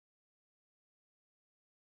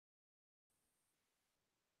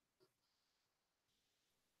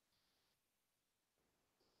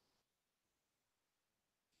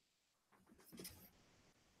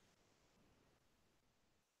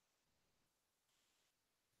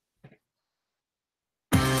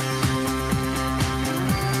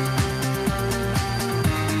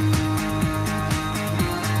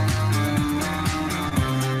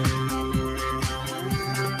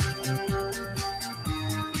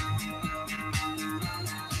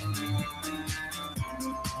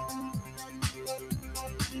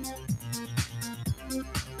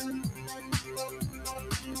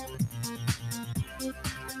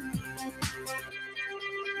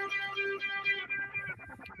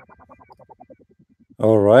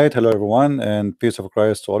All right, hello everyone, and peace of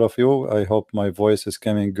Christ to all of you. I hope my voice is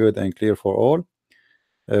coming good and clear for all.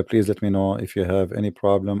 Please let me know if you have any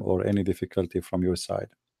problem or any difficulty from your side.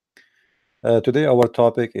 Today, our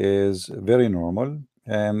topic is very normal,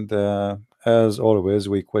 and as always,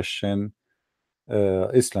 we question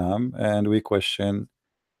Islam and we question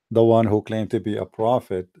the one who claimed to be a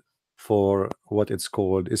prophet for what it's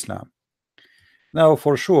called Islam. Now,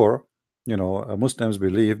 for sure, Muslims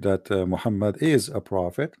believe that Muhammad is a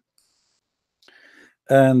prophet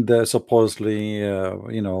and supposedly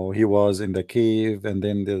he was in the cave, and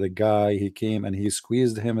then the guy he came and he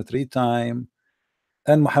squeezed him 3 times,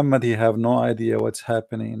 and Muhammad he have no idea what's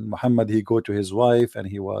happening. Muhammad he go to his wife and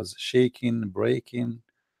he was shaking, breaking,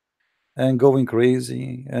 and going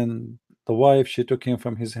crazy, and the wife she took him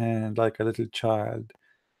from his hand like a little child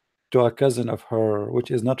to a cousin of her, which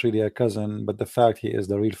is not really a cousin, but the fact he is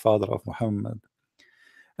the real father of Muhammad.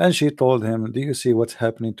 And she told him, do you see what's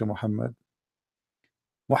happening to Muhammad?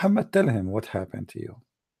 Muhammad, tell him what happened to you.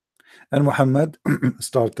 And Muhammad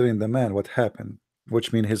started telling the man what happened,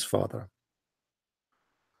 which means his father.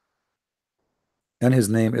 And his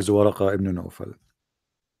name is Waraqa ibn Nawfal.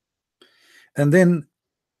 And then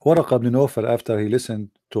Waraqa ibn Nawfal, after he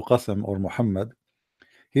listened to Qatham or Muhammad,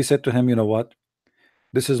 he said to him, you know what?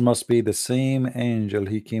 This is must be the same angel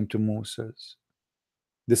he came to Moses.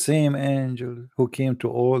 The same angel who came to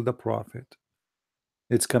all the prophet.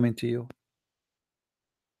 It's coming to you.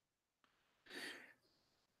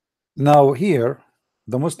 Now here,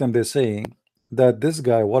 the Muslim they're saying that this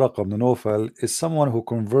guy Waraqa ibn Nawfal is someone who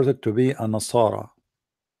converted to be a Nasara.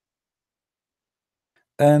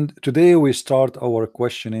 And today we start our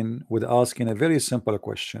questioning with asking a very simple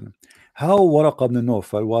question. How Waraq ibn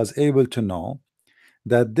Nawfal was able to know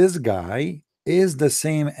that this guy is the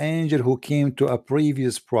same angel who came to a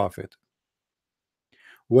previous prophet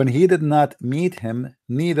when he did not meet him,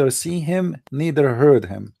 neither see him, neither heard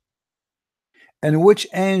him? And which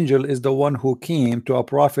angel is the one who came to a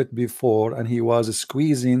prophet before and he was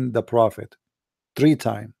squeezing the prophet 3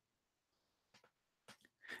 times?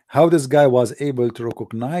 How this guy was able to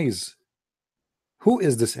recognize who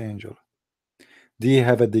is this angel? Do you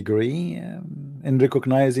have a degree in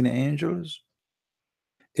recognizing angels?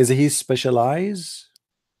 Is he specialized?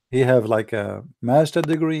 He have like a master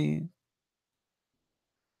degree?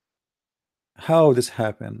 How this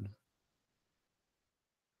happened?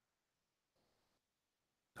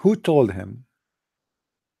 Who told him?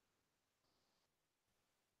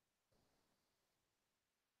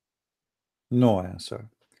 No answer.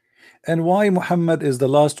 And why Muhammad is the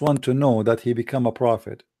last one to know that he become a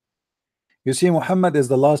prophet? You see, Muhammad is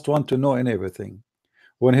the last one to know in everything.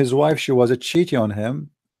 When his wife, she was cheating on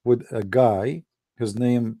him with a guy, his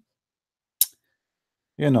name,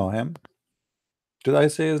 you know him. Did I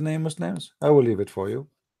say his name, Muslims? I will leave it for you.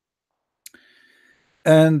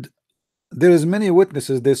 And there is many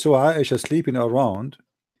witnesses, they saw Aisha sleeping around.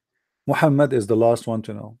 Muhammad is the last one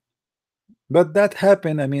to know. But that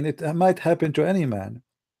happened, I mean, it might happen to any man.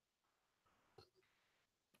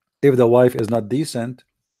 If the wife is not decent,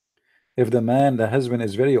 if the husband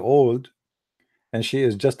is very old, and she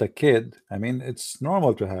is just a kid, I mean, it's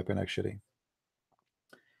normal to happen actually.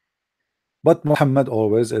 But Muhammad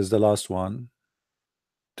always is the last one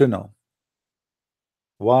to know.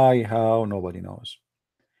 Why, how, nobody knows.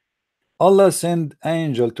 Allah sent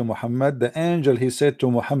angel to Muhammad. The angel he said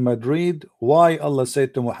to Muhammad, read. Why Allah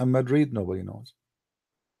said to Muhammad, read? Nobody knows.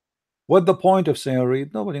 What the point of saying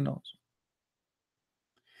read? Nobody knows.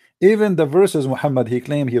 Even the verses Muhammad he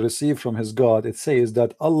claimed he received from his God, it says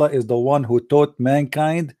that Allah is the one who taught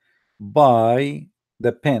mankind by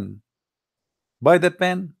the pen. By the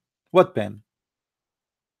pen? What pen?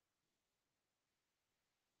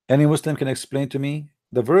 Any Muslim can explain to me?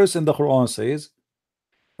 The verse in the Quran says,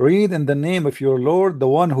 read in the name of your Lord, the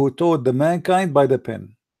one who taught the mankind by the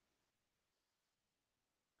pen.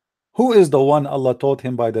 Who is the one Allah taught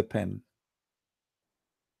him by the pen?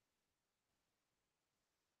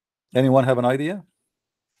 Anyone have an idea?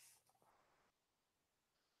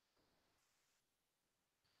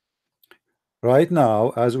 Right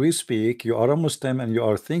now, as we speak, you are a Muslim and you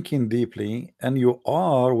are thinking deeply and you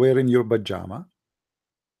are wearing your pajama.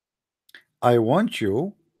 I want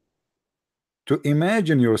you to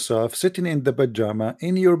imagine yourself sitting in the pajama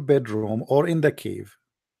in your bedroom or in the cave.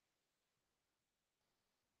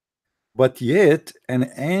 But yet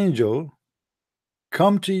an angel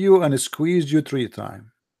come to you and squeeze you 3 times.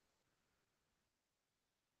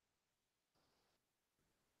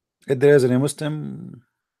 If there is any Muslim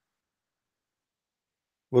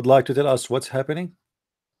would like to tell us what's happening,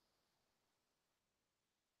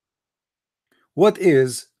 what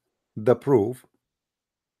is the proof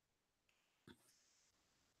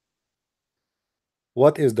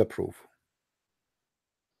What is the proof?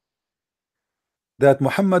 That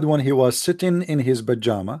Muhammad, when he was sitting in his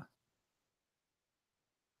pajama,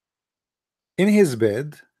 in his bed,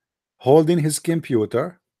 holding his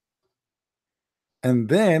computer, and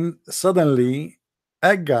then suddenly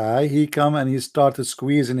a guy, he come and he started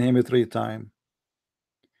squeezing him 3 times,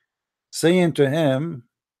 saying to him,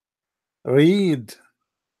 read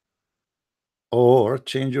or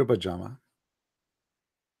change your pajama.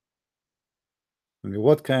 I mean,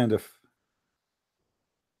 what kind of,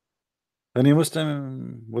 any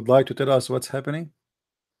Muslim would like to tell us what's happening?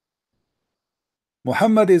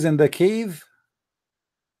 Muhammad is in the cave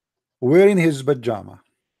wearing his pajama.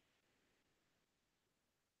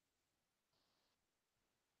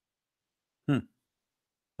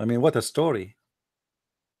 I mean, what a story.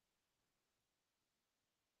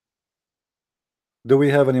 Do we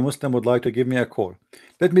have any Muslim would like to give me a call?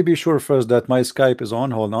 Let me be sure first that my Skype is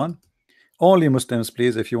on. Hold on. Only Muslims,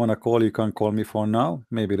 please. If you want to call, you can call me for now.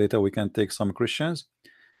 Maybe later we can take some Christians.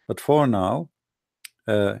 But for now,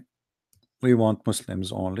 we want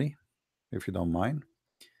Muslims only, if you don't mind.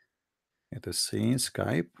 It is seen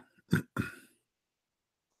Skype.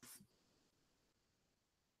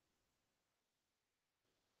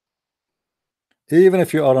 Even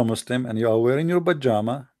if you are a Muslim and you are wearing your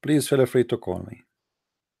pajama, please feel free to call me.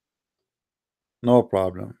 No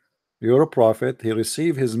problem. You're a prophet. He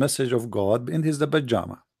received his message of God in his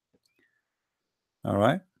pajama. All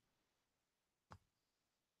right.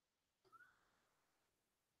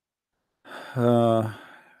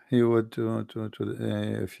 He would do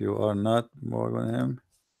if you are not more than him.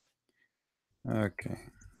 Okay.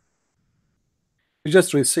 You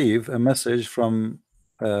just receive a message from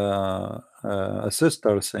a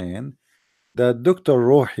sister saying that Dr.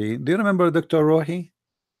 Rohi, do you remember Dr. Rohi?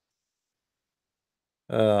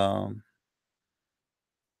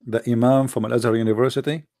 The Imam from Al-Azhar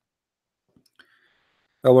University.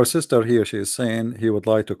 Our sister here, she is saying he would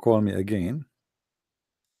like to call me again.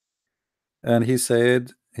 And he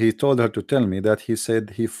said, he told her to tell me that he said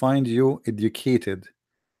he find you educated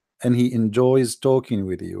and he enjoys talking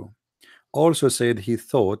with you. Also said he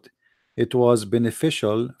thought it was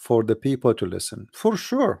beneficial for the people to listen. For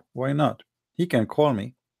sure, why not? He can call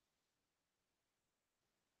me.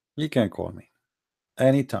 He can call me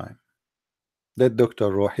anytime. Let Dr.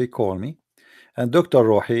 Rohi call me. And Dr.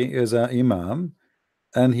 Rohi is an Imam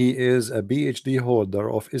and he is a PhD holder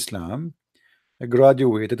of Islam,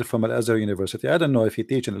 graduated from Al-Azhar University. I don't know if he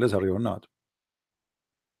teaches in Al-Azhar or not,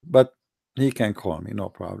 but he can call me, no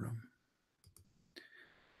problem.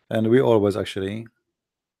 And we always actually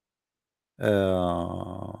you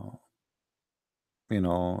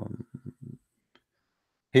know,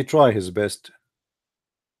 he try his best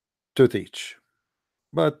to teach,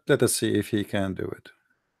 but let us see if he can do it.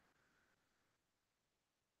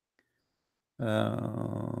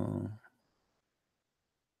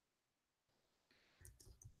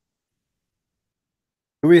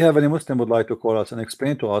 Do we have any Muslim would like to call us and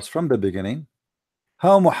explain to us from the beginning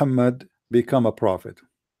how Muhammad become a prophet?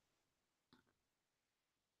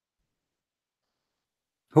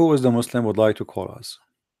 Who is the Muslim would like to call us?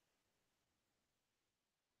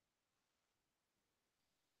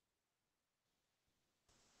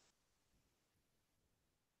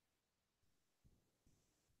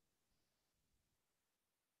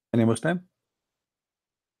 Any Muslim?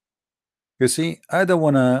 You see, I don't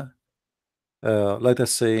wanna let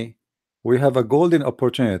us say we have a golden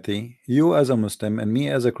opportunity, you as a Muslim and me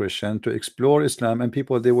as a Christian, to explore Islam, and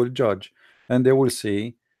people, they will judge and they will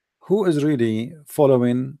see who is really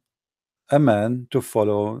following a man to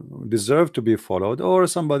follow, deserve to be followed, or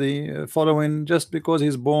somebody following just because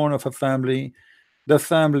he's born of a family, the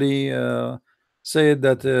family said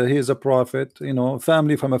that he is a prophet, you know,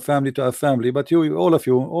 family from a family to a family, but you, all of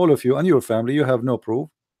you and your family, you have no proof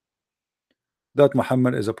that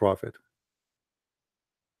Muhammad is a prophet.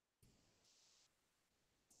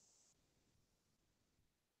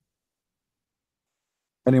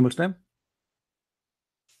 Any Muslim?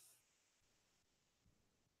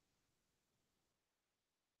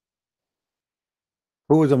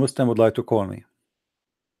 Who is a Muslim would like to call me?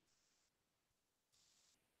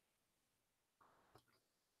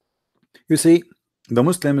 You see, the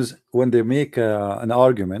Muslims, when they make an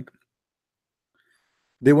argument,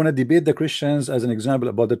 they want to debate the Christians as an example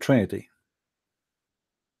about the Trinity.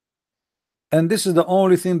 And this is the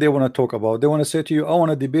only thing they want to talk about. They want to say to you, I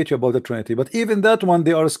want to debate you about the Trinity. But even that one,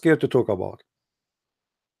 they are scared to talk about.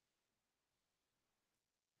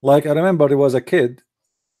 Like, I remember there was a kid,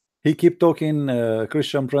 he keep talking,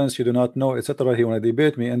 Christian Prince, you do not know, etc. He want to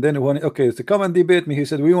debate me. And then when, okay, to come and debate me, he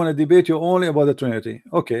said, we want to debate you only about the Trinity.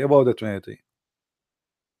 Okay, about the Trinity.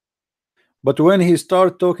 But when he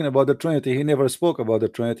started talking about the Trinity, he never spoke about the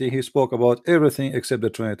Trinity. He spoke about everything except the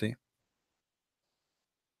Trinity.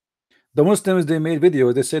 The Muslims, they made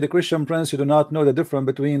videos. They say, the Christian Prince, you do not know the difference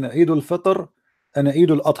between Eid al-Fitr and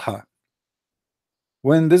Eid al-Adha.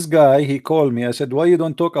 When this guy, he called me, I said, why you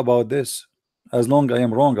don't talk about this? As long I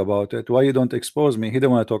am wrong about it, why you don't expose me? He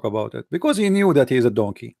didn't want to talk about it because he knew that he is a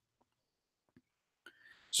donkey.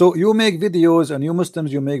 So you make videos, and you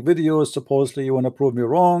Muslims, you make videos, supposedly you want to prove me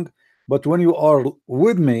wrong, but when you are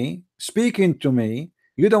with me, speaking to me,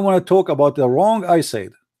 you don't want to talk about the wrong I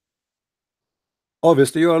said.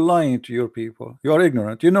 Obviously you are lying to your people. You are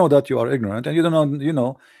ignorant. You know that you are ignorant, and you don't know, you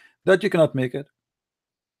know that you cannot make it.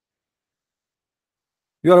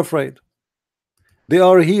 You are afraid. They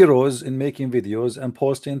are heroes in making videos and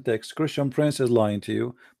posting text. Christian Prince is lying to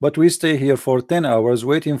you, but we stay here for 10 hours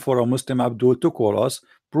waiting for a Muslim Abdul to call us,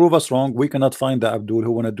 prove us wrong. We cannot find the Abdul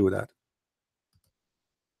who want to do that.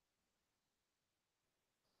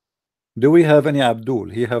 Do we have any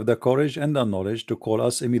Abdul? He have the courage and the knowledge to call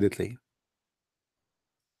us immediately.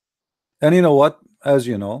 And you know what? As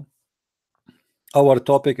you know, our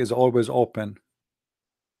topic is always open.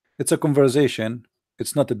 It's a conversation.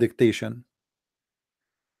 It's not a dictation.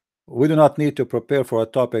 We do not need to prepare for a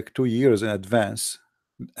topic 2 years in advance,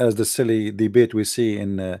 as the silly debate we see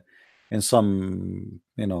in some,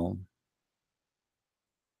 you know,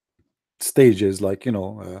 stages, like, you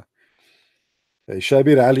know,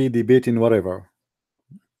 Shabir Ali debating whatever.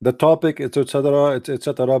 The topic, it's etc. It's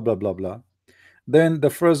etc. Blah blah blah. Then the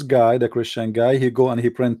first guy, the Christian guy, he go and he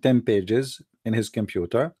print 10 pages in his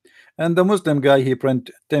computer, and the Muslim guy, he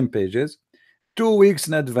print 10 pages. 2 weeks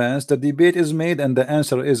in advance, the debate is made and the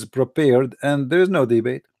answer is prepared, and there is no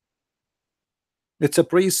debate. It's a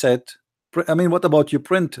preset. I mean, what about you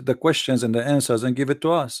print the questions and the answers and give it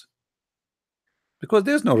to us? Because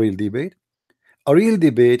there's no real debate. A real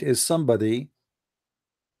debate is somebody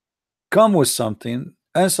come with something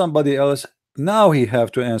and somebody else, now he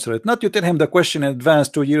have to answer it. Not you tell him the question in advance,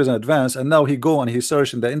 2 years in advance, and now he go and he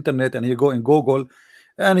search in the internet and he go in Google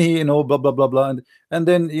and he, you know, blah blah blah blah, and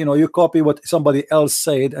then, you know, you copy what somebody else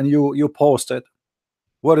said and you post it.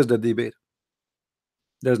 What is the debate?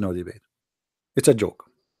 There's no debate. It's a joke.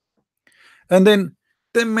 And then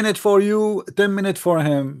 10 minutes for you, 10 minutes for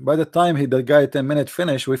him. By the time the guy 10 minutes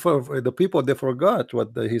finished, the people, they forgot what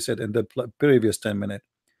he said in the previous 10 minutes.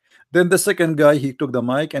 Then the second guy, he took the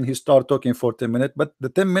mic and he started talking for 10 minutes, but the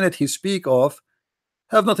 10 minutes he speak of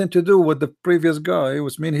have nothing to do with the previous guy,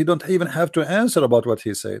 which means he don't even have to answer about what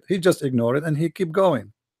he said. He just ignore it and he keep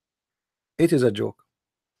going. It is a joke.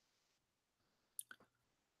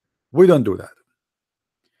 We don't do that.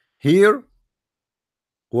 Here,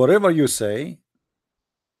 whatever you say,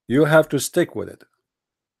 you have to stick with it.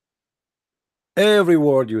 Every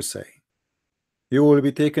word you say, you will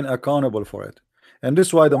be taken accountable for it. And this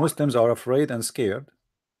is why the Muslims are afraid and scared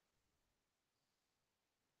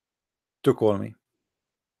to call me.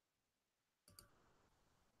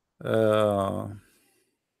 Uh,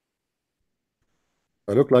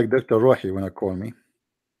 I look like Dr. Rohi when I call me.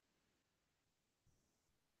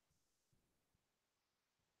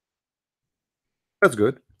 That's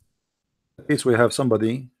good. At least we have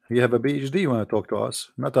somebody. He have a PhD when I talk to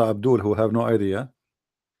us, not a Abdul who have no idea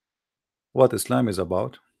what Islam is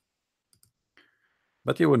about.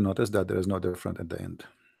 But you will notice that there is no different at the end.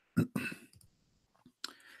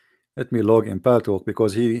 Let me log in Paltalk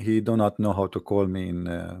because he do not know how to call me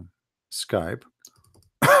in Skype.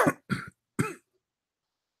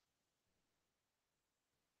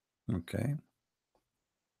 Okay.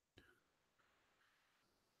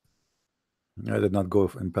 I did not go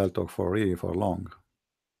in Paltalk for really for long.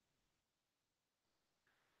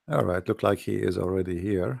 All right, look like he is already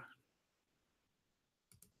here.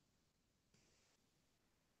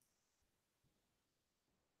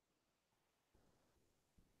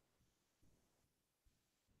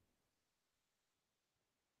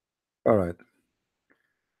 All right.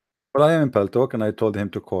 Well, I am in Paltalk and I told him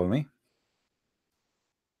to call me.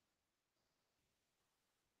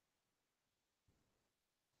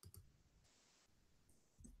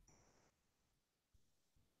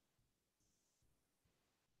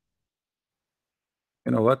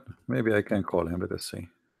 You know what? Maybe I can call him. Let us see.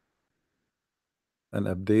 An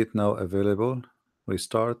update now available.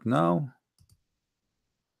 Restart now.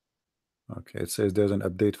 Okay, it says there's an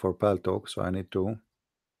update for Paltalk, so I need to.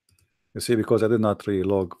 You see, because I did not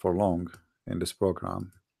re-log for long in this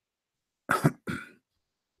program.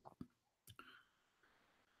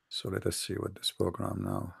 So let us see what this program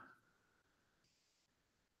now.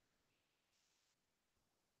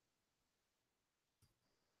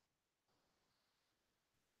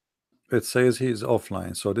 It says he is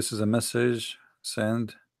offline. So this is a message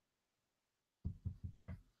sent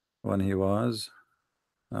when he was.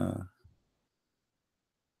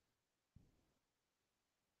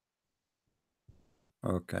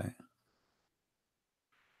 Okay.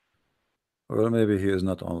 Well, maybe he is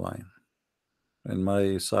not online. In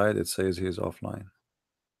my side, it says he is offline.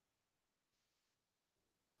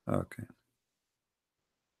 Okay.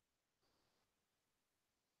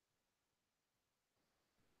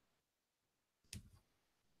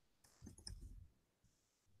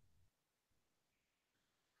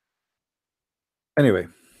 Anyway,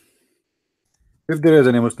 if there is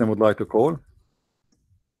any Muslim would like to call,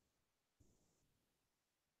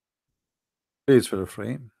 please feel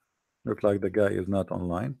free. Look like the guy is not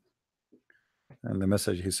online, and the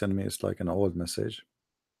message he sent me is like an old message.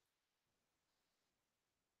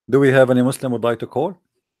 Do we have any Muslim would like to call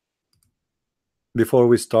before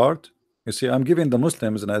we start? You see, I'm giving the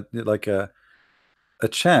Muslims like a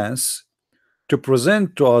chance to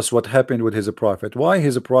present to us what happened with his prophet, why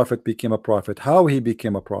his prophet became a prophet, how he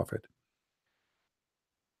became a prophet.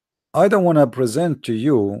 I don't want to present to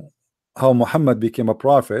you how Muhammad became a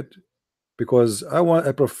prophet, because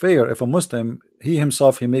I prefer if a Muslim he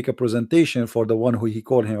himself he make a presentation for the one who he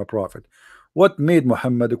called him a prophet. What made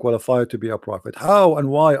Muhammad qualified to be a prophet? How and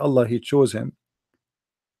why Allah he chose him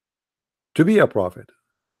to be a prophet?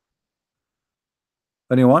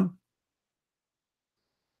 Anyone?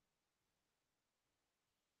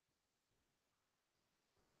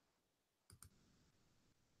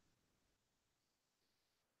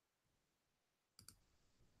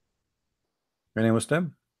 Any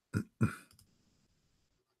Muslim?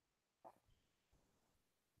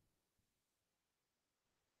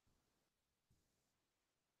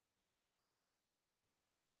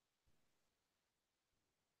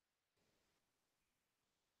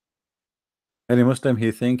 Any Muslim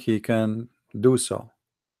he think he can do so?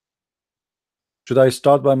 Should I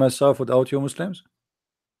start by myself without you Muslims?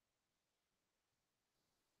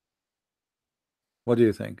 What do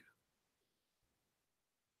you think?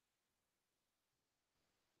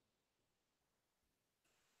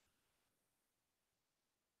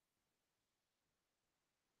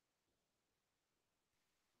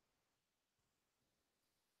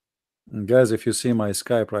 Guys, if you see my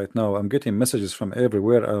Skype right now, I'm getting messages from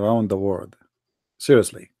everywhere around the world.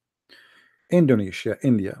 Seriously. Indonesia,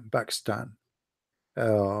 India, Pakistan,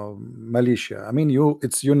 Malaysia. I mean, you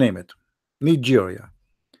name it. Nigeria.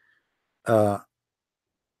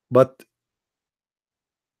 But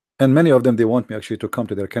and many of them they want me actually to come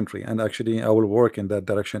to their country, and actually I will work in that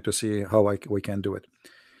direction to see how we can do it.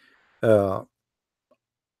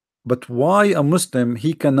 But why a Muslim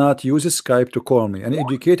he cannot use Skype to call me? An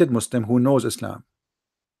educated Muslim who knows Islam.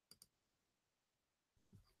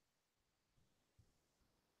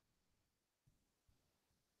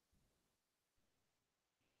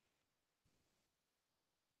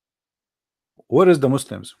 Where is the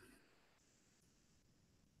Muslims?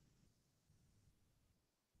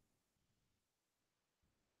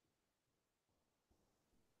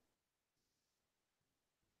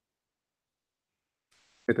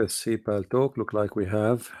 Let us see. Talk. Look like we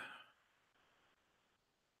have.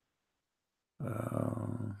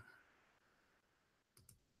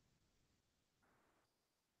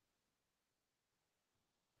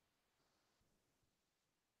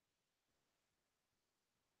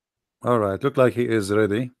 All right. Look like he is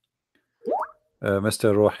ready.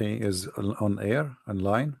 Mr. Rohi is on air,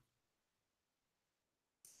 online.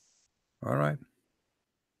 All right.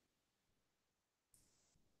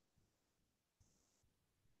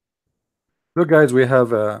 Look, guys, we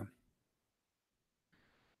will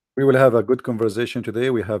have a good conversation today.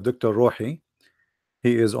 We have Dr. Rohi.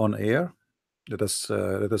 He is on air. Let us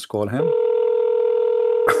call him.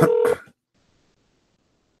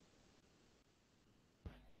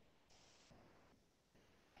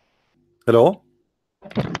 Hello.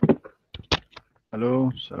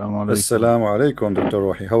 Hello, Assalamu alaikum. Assalamu alaikum, Dr.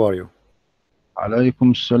 Rohi. How are you?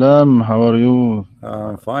 Alaikum salam. How are you?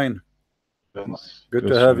 I'm fine. Good to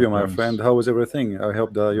Good, have sir, you, my thanks. friend. How is everything? I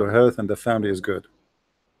hope that your health and the family is good.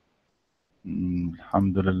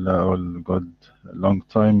 Alhamdulillah, all good. Long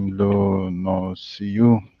time no see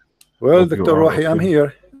you. Well, Hope you Dr. are Rohi, I'm okay.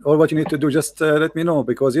 here. All what you need to do, just let me know,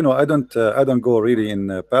 because I don't go really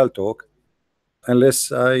in Pal Talk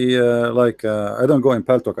unless I don't go in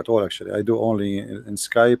Pal Talk at all. Actually, I do only in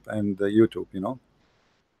Skype and YouTube.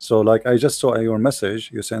 So like I just saw your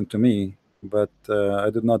message you sent to me, but I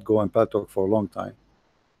did not go in Pal Talk for a long time.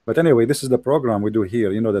 But anyway, this is the program we do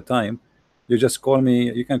here. You know the time. You just call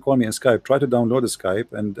me. You can call me in Skype. Try to download the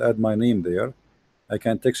Skype and add my name there. I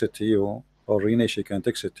can text it to you, or Rene, she can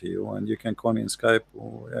text it to you, and you can call me in Skype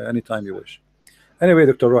anytime you wish. Anyway,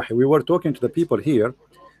 Dr. Rohi, we were talking to the people here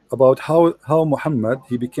about how Muhammad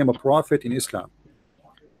he became a prophet in Islam,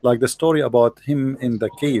 like the story about him in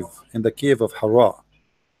the cave of Hira.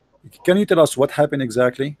 Can you tell us what happened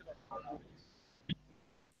exactly,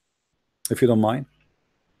 if you don't mind?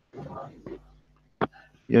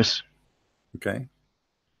 Yes. Okay.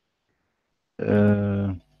 Uh,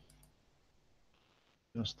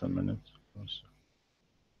 just a minute.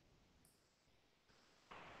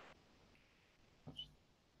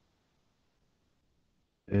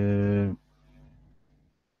 Uh,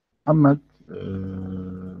 Muhammad,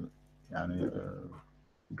 يعني,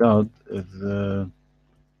 God is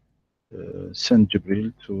sent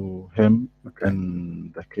Jibril to him Okay.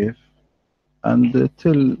 in the cave and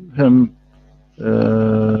tell him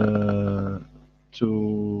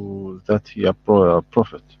to that he a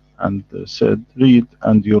prophet and said, read,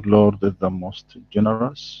 and your Lord is the most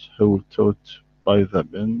generous, who will taught by the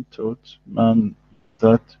pen taught man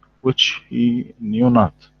that which he knew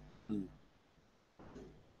not. Hmm.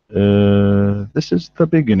 This is the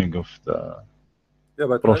beginning of the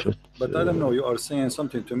Yeah, prophet. but I don't know. You are saying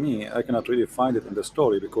something to me. I cannot really find it in the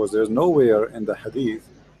story because there's nowhere in the hadith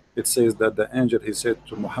it says that the angel he said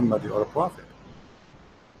to Muhammad, "You are a prophet."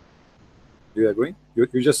 Do you agree? You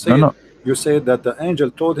just No, say it. no. You said that the angel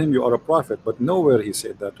told him you are a prophet, but nowhere he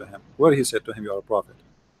said that to him. Where he said to him you are a prophet?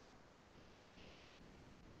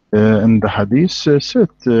 In the hadith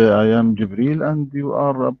said, I am Jibril and you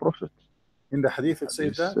are a prophet. In the hadith it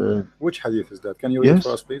says Hadith, that. Which hadith is that? Can you read it for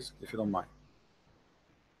yes, us, please, if you don't mind?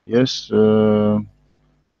 yes.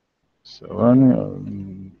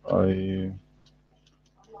 ثواني I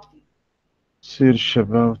search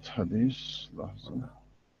about hadith. لحظة.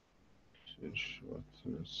 Search what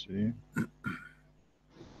see.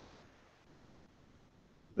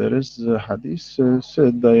 There is a hadith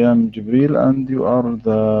said, I am Jibril and you are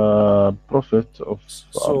the prophet of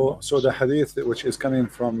Allah. So the hadith which is coming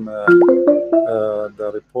from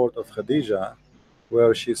the report of Khadija,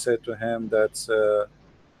 where she said to him that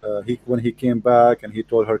he when he came back and he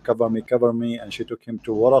told her cover me, and she took him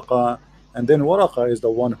to Waraqa, and then Waraqa is the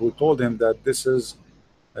one who told him that this is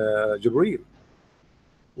Jibreel.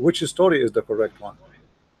 Which story is the correct one?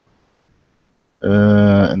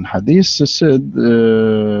 In hadith said,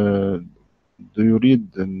 do you read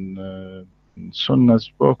in Sunnah's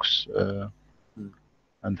books? Hmm.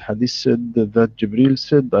 And hadith said that Jibril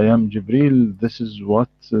said, I am Jibril. This is what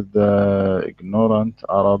the ignorant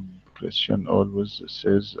Arab Christian always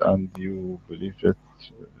says, and you believe it.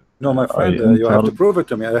 No, my I friend, you have to entered, prove it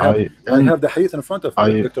to me. I I and have the hadith in front of me,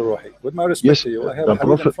 I Dr. Rohi. With my respect yes, to you, I have the a hadith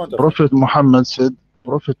in Prophet front of me. Prophet Muhammad said,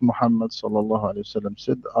 Prophet Muhammad sallallahu alaihi wasallam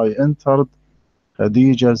said, I entered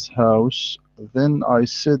Khadija's house. Then I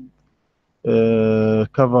said,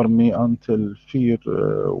 cover me until fear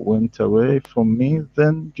went away from me.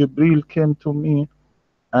 Then Jibril came to me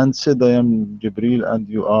and said, I am Jibril and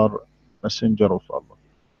you are messenger of Allah.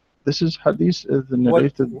 This is hadith is What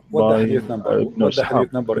narrated what the by hadith number? Ibn What the Ishaq.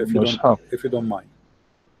 hadith number? Ibn Ishaq. If you don't mind,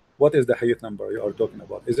 what is the hadith number you are talking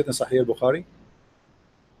about? Is it in Sahih al-Bukhari?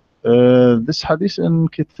 This hadith in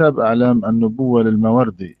كتاب أعلام النبوة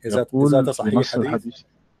للموردي Is that a يقول في Sahih نص hadith? الحديث.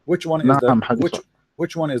 Which one is the نعم حديث.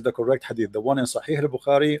 which one is the correct hadith? The one in Sahih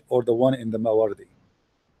al-Bukhari or the one in the Mawardi?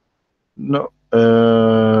 No.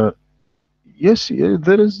 Yes,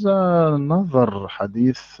 there is another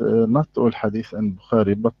hadith, not all hadith in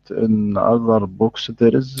Bukhari, but in other books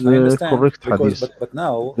there is I understand correct because hadith. but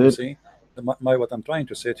now you There, see what I'm trying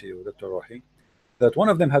to say to you, Dr. Rohi, that one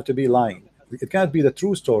of them have to be lying. It can't be the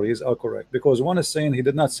true stories are correct because one is saying he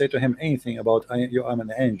did not say to him anything about you I'm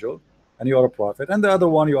an angel and you are a prophet, and the other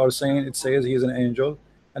one you are saying it says he is an angel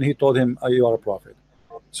and he told him you are a prophet.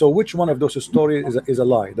 So which one of those stories is a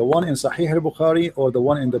lie? The one in Sahih al-Bukhari or the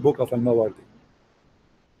one in the book of Al-Mawardi?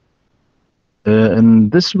 in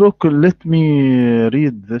this book, let me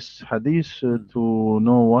read this hadith Hmm. to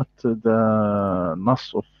know what the نص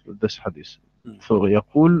of this hadith. Hmm.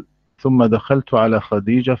 فيقول ثم دخلت على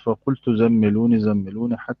خديجة فقلت زملوني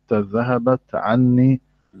زملوني حتى ذهبت عني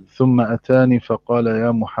Hmm. ثم أتاني فقال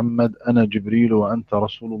يا محمد أنا جبريل وأنت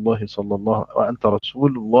رسول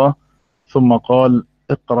الله ثم قال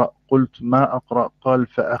اقرأ قلت ما أقرأ قال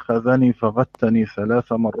فأخذني فغتني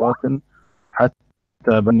 3 مرات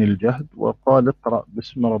حتى بني الجهد وقال اقرأ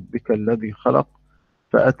باسم ربك الذي خلق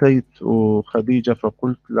فأتيت خديجة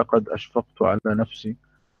فقلت لقد أشفقت على نفسي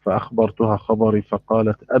فأخبرتها خبري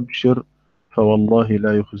فقالت أبشر فوالله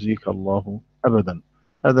لا يخزيك الله أبدا.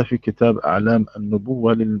 هذا في كتاب أعلام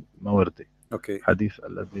النبوة للموردي. Okay. حديث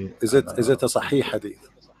الذي Is it أنا a Sahih قلته. hadith?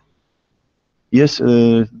 Yes,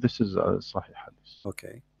 this is a Sahih hadith.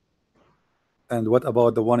 Okay. And what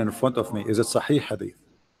about the one in front of me? Is it Sahih hadith?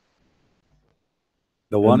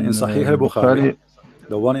 The one in In Sahih al-Bukhari, Bukhari,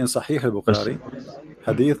 the one in Sahih بس al-Bukhari,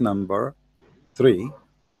 hadith number 3,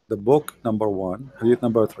 the book number 1, hadith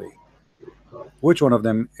number 3. Which one of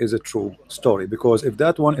them is a true story? Because if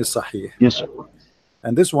that one is Sahih yes.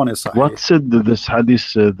 and this one is What Sahih, said this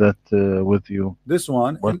hadith that with you? this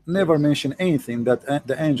one What? never mentioned anything that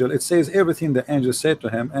the angel, it says everything the angel said to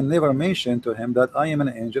him and never mentioned to him that I am an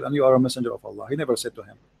angel and you are a messenger of Allah. He never said to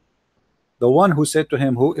him. The one who said to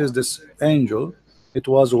him, who is this angel? It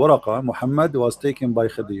was Waraqa. Muhammad was taken by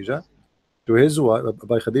Khadija to his wife,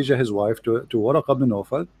 by Khadija, his wife, to Waraqa ibn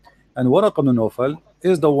Nawfal, and Waraqa ibn Nawfal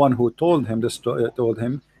is the one who told him this, told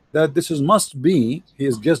him that this is must be. He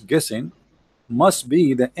is just guessing, must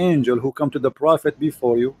be the angel who come to the prophet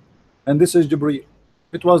before you, and this is Jibreel.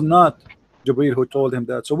 It was not Jibreel who told him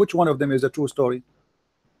that. So which one of them is a true story?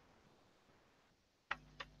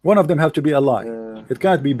 One of them have to be a lie. It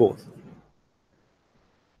can't be both.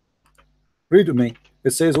 Read with me.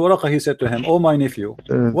 It says, Waraqa, he said to him, "Oh my nephew,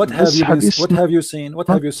 what have this you been? hadith What have you seen? What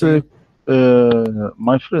have not, you seen?"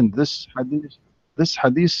 my friend. This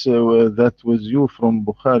hadith that was you from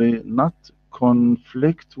Bukhari not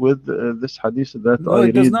conflict with this hadith that No, I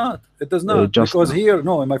it does read not. It does not. just Because now. here,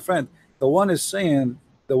 no, my friend, the one is saying,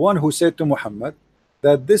 the one who said to Muhammad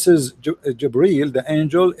that this is Jibreel, the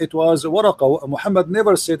angel, it was Waraqa. Muhammad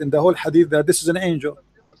never said in the whole hadith that this is an angel,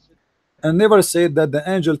 and never said that the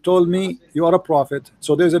angel told me you are a prophet.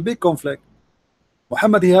 So there's a big conflict.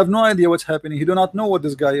 Muhammad, he have no idea what's happening. He do not know what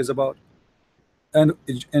this guy is about. And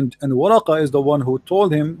Waraqa is the one who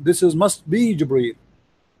told him this is must be Jibreel.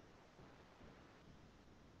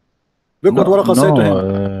 Look what No, Waraqa said to no.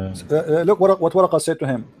 him. Look what Waraqa said to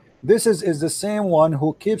him. This is the same one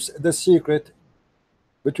who keeps the secret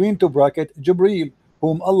between two bracket Jibreel,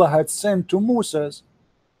 whom Allah had sent to Moses.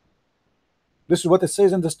 This is what it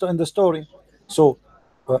says in the story. So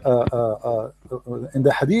in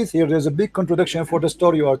the hadith here, there's a big contradiction for the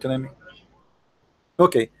story you are telling me.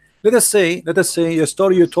 Okay, let us say the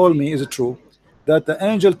story you told me is true, that the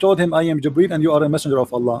angel told him, I am Jibreel and you are a messenger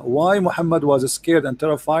of Allah. Why Muhammad was scared and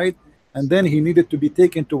terrified, and then he needed to be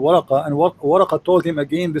taken to Waraqa, and Waraqa told him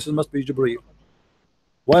again, this must be Jibreel.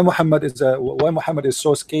 Why Muhammad is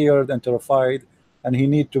so scared and terrified, and he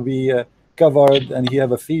need to be covered, and he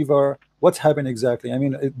have a fever? What's happened exactly? I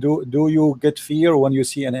mean, do you get fear when you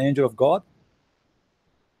see an angel of God?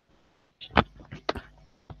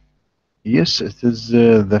 Yes, it is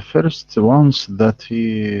the first ones that he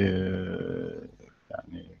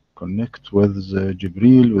connect with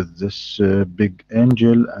Jibril, with this big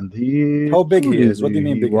angel, and he How big he truly is? What do you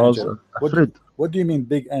mean he big was angel? afraid. What do you mean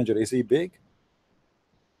big angel? Is he big?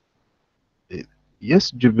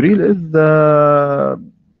 Yes, Jibril is the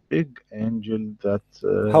big angel that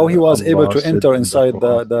How he was able Allah to said enter in the inside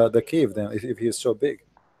Quran. the cave then, if he is so big?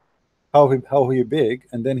 How he big,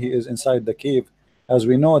 and then he is inside the cave, as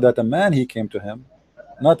we know that a man he came to him,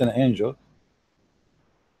 not an angel.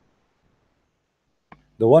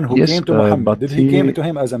 The one who Yes, came to Muhammad, but did he came to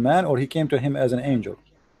him as a man or he came to him as an angel?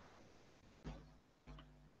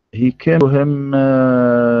 he came to him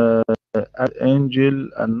as angel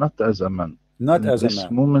and not as a man. Not In as a this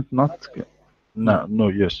man. moment, not. Hmm. No,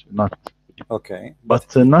 yes, not. Okay, but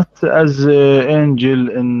But not as angel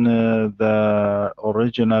in the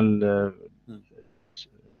original hmm.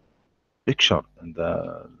 picture. In the,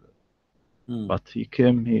 Hmm. but he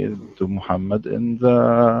came here to Muhammad in the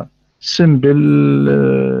simple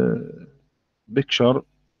picture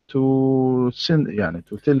to send, يعني,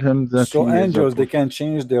 to tell him that So he is a angels, they prophet. can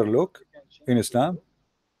change their look in Islam?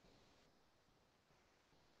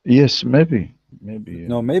 Yes, maybe,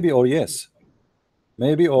 No, maybe or yes.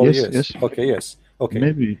 Maybe or yes, yes. yes, Okay, yes. Okay.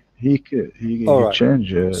 maybe All he right.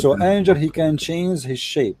 changed So the angel, look. he can change his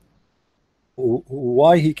shape.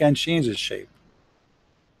 Why he can change his shape?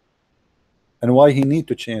 And why he need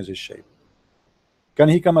to change his shape? Can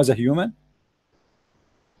he come as a human?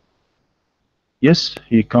 Yes,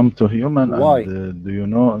 he come to human, and Why? do you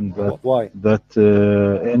know and Why? that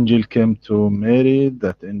angel came to Mary,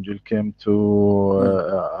 that angel came to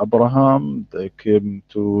Hmm. Abraham, they came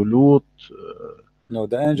to Lut No,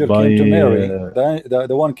 the angel by came to Mary.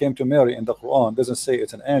 The one came to Mary in the Quran doesn't say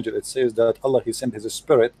it's an angel. It says that Allah he sent his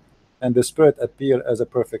spirit, and the spirit appeared as a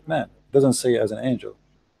perfect man. It doesn't say as an angel.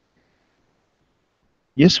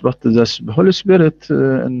 yes, but the Holy Spirit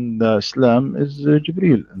in the Islam is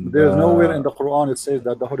Jibril, and There's nowhere in the Quran it says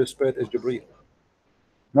that the Holy Spirit is Jibreel.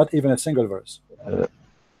 Not even a single verse.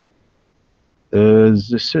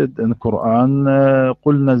 They said in Quran,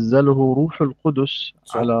 قل نزله روح القدس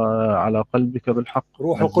So على قلبك بالحق.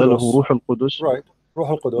 روح نزله القدس, روح القدس. right? روح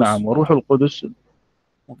القدس. نعم. وروح القدس،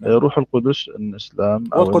 Okay. روح القدس الإسلام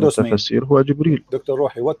What أو قدس mean? التفسير هو جبريل. Dr.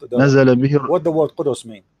 Rohi, نزل به what the word قدس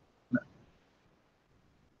mean?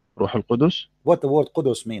 روح القدس. What the word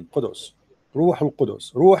قدس mean? قدس. روح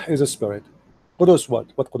القدس. روح is a spirit. قدس what?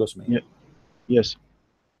 What قدس mean? Yes.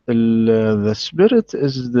 The spirit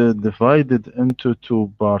is divided into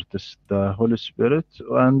two parts, the Holy Spirit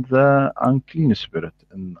and the unclean spirit.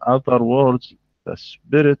 In other words, the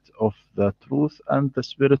spirit of the truth and the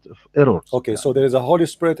spirit of errors. Okay, so there is a Holy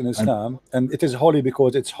Spirit in And Islam, and it is holy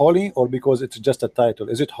because it's holy or because it's just a title?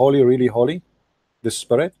 Is it holy, really holy? The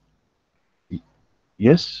Spirit?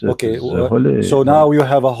 yes, it Okay, is holy. so now you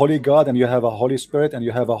have a holy God and you have a Holy Spirit and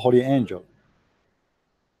you have a holy angel.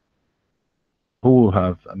 Who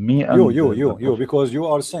have me You, and you, the you, you, Prophet. because you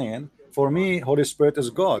are saying, for me, Holy Spirit is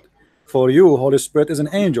God. For you, Holy Spirit is an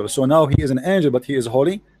angel. So now he is an angel, but he is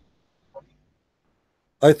holy.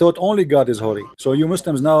 I thought only God is holy. So you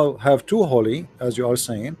Muslims now have two holy, as you are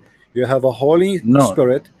saying. You have a Holy No,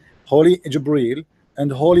 Spirit, Holy Jibreel, and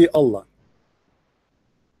Holy Allah.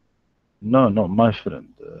 no, no, my friend,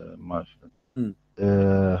 my friend. Hmm.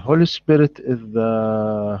 Holy Spirit is the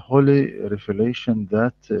holy revelation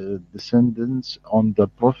that descends on the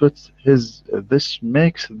prophets. This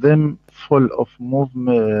makes them full of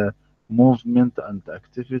movement and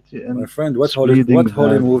activity My in friend, spreading what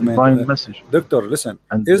holy the movement? divine message. Doctor, listen.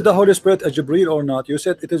 And Is the Holy Spirit a Jibreel or not? You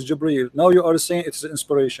said it is Jibreel. Now you are saying it's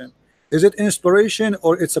inspiration. Is it inspiration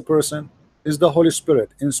or it's a person? Is the Holy Spirit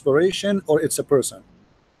inspiration or it's a person?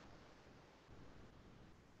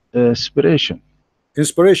 inspiration,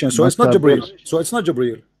 Inspiration. So not it's not a Jibreel. person. So it's not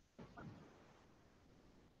Jibreel.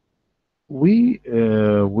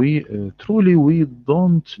 Truly we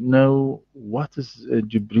don't know what is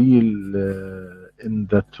Jibril in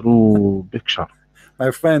the true picture.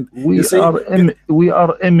 My friend, you We see, are we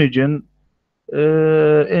are imaging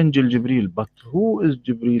angel Jibril, but who is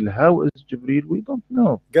Jibril? How is Jibril? We don't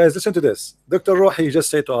know. guys, listen to this. Dr. Rohi just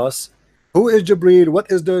said to us, who is Jibreel? What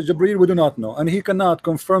is the Jibreel? We do not know. And he cannot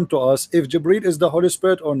confirm to us if Jibreel is the Holy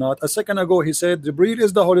Spirit or not. A second ago, he said Jibreel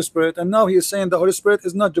is the Holy Spirit. And now he is saying the Holy Spirit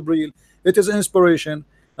is not Jibreel. It is inspiration.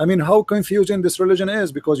 I mean, how confusing this religion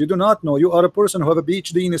is, because you do not know. You are a person who have a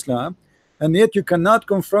PhD in Islam, and yet you cannot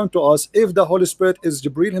confirm to us if the Holy Spirit is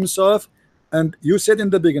Jibreel himself. And you said in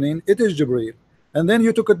the beginning, it is Jibreel. And then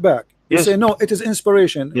you took it back. You say, Yes, no, it is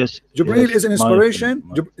inspiration. yes, Jibril yes, is an my friend. inspiration.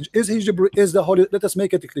 Is he Jibril? Is the Holy? Let us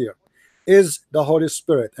make it clear. Is the Holy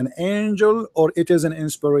Spirit an angel or it is an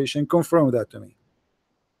inspiration? Confirm that to me.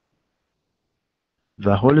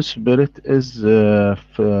 The Holy Spirit is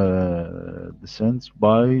descends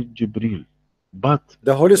by Jibril, but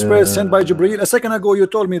The Holy Spirit sent by uh, Jibril. A second ago, you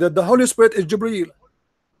told me that the Holy Spirit is Jibril.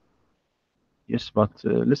 yes, but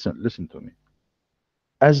listen to me.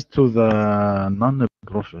 As to the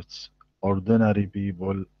non-prophets, ordinary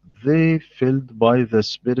people, they filled by the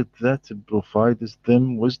Spirit that provides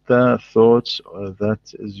them with the thoughts that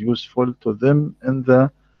is useful to them in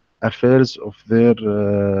the affairs of their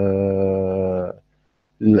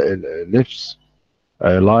lives.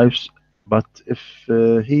 Lives. But if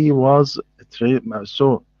he was a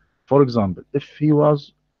so for example, if he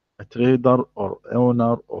was a trader or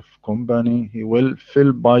owner of company, he will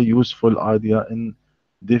fill by useful idea in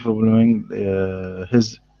developing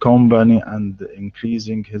his company and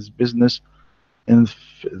increasing his business. And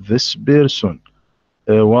this person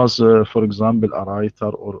was, for example, a writer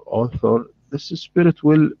or author, this spirit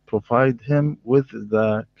will provide him with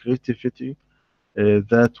the creativity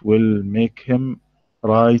that will make him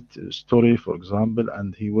write a story, for example,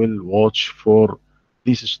 and he will watch for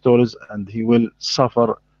these stories and he will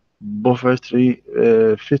suffer poverty,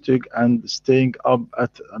 fatigue, and staying up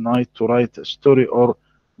at night to write a story or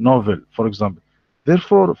novel, for example.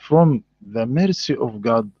 Therefore, from the mercy of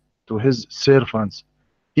God to his servants,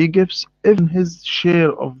 he gives even his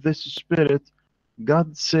share of this spirit.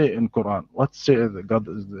 God say in Quran, what say God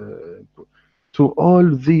is to all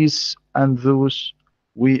these and those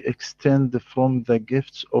we extend from the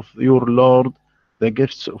gifts of your Lord. The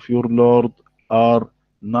gifts of your Lord are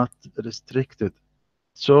not restricted.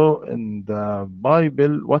 So in the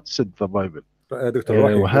Bible, what said the Bible? Dr.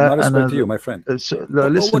 Rohi, with my respect to you, my friend. What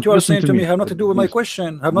you are Listen saying to to me me, have nothing to do with my please.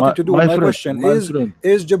 question. Have nothing to do with my question. My friend,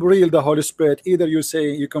 Is Jibril the Holy Spirit? Either you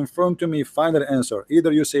say you confirm to me final answer.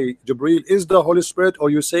 Either you say Jibril is the Holy Spirit or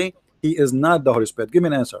you say he is not the Holy Spirit. Give me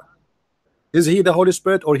an answer. Is he the Holy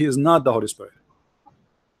Spirit or he is not the Holy Spirit?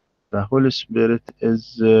 the Holy Spirit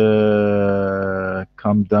is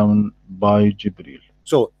come down by Jibril.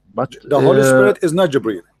 So but The Holy Spirit is not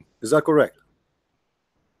Jibreel. Is that correct?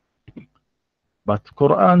 but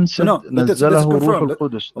Quran No, said no. Let's نزله روح confirm.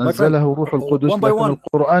 القدس My friend, نزله روح one القدس by لكن one.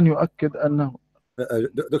 القرآن يؤكد أنه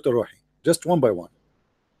Dr. Rohi, just one by one.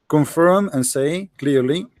 Confirm and say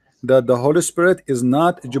clearly that the Holy Spirit is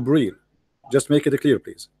not Jibreel. Just make it clear,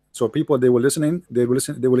 please. So people, they will listening, they will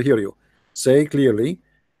listen, they will hear you. Say clearly,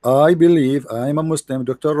 I believe, I am a Muslim,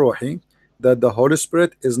 Dr. Rohi, that the Holy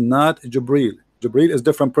Spirit is not Jibreel. Jibreel is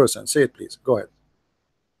different person. Say it, please. Go ahead.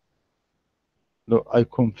 no, I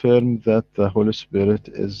confirm that the Holy Spirit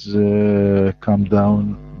is come down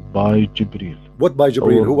by Jibril What by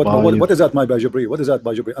Jibreel? or Who? by What is that? My by Jibreel? What is that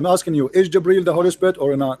by Jibreel? I'm asking you: is Jibreel the Holy Spirit or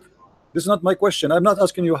not? This is not my question. I'm not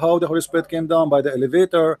asking you how the Holy Spirit came down by the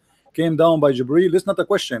elevator, came down by Jibreel. This is not a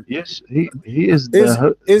question. yes he is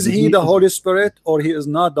Is he he the is Holy Spirit or he is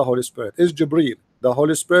not the Holy Spirit? Is Jibreel the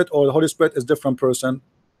Holy Spirit or the Holy Spirit is different person?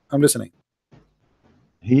 I'm listening.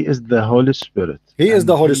 he is the Holy Spirit He is and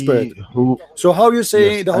the Holy Spirit. he who So how you say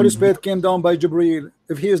yes the Holy and he, Spirit came down by Jibreel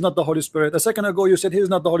if he is not the Holy Spirit? A second ago you said he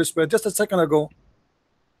is not the Holy Spirit. Just a second ago.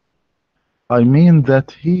 I mean that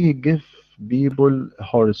he give people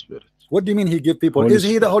Holy Spirit. What do you mean he give people? Holy Is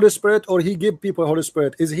he the Spirit. Holy Spirit or he give people Holy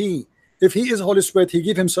Spirit? Is he? If he is Holy Spirit, he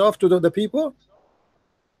give himself to the people?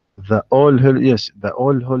 Yes, the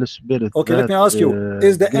all Holy Spirit Okay, let that me ask you: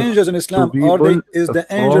 is the give angels in to Islam are people they? Is the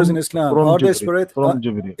angels in Islam are they Jibril, spirit? from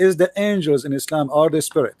Jibril. Is the angels in Islam are they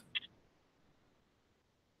spirit?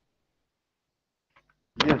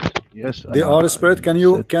 Yes, yes, They are a spirit. I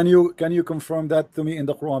said Can you confirm that to me in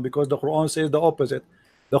the Quran? Because the Quran says the opposite.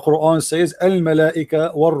 The Quran says al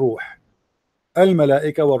malaika wal ruh, al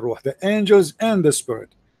malaika wal ruh, the angels and the spirit.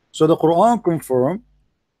 So the Quran confirm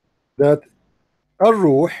that al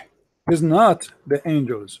ruh is not the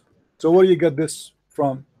angels. So where you get this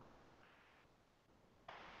from?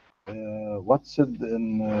 what's it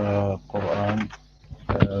in Quran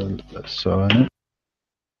ثواني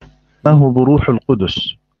Hmm? انه بروح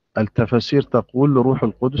القدس التفاسير تقول روح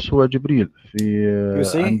القدس هو جبريل في You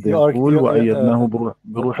see, عند يقول وأيدناه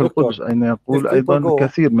بروح doctor. القدس أين If يقول people أيضا go,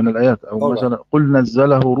 كثير من الآيات أو all right, مثلا قل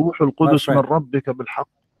نزله روح my القدس من friend. ربك بالحق.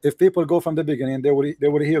 If people go from the beginning, they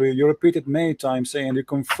will hear you. You repeat it many times, saying you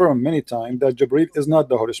confirm many times that Jibril is not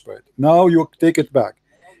the Holy Spirit. Now you take it back,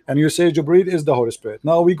 and you say Jibril is the Holy Spirit.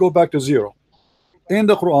 Now we go back to zero. In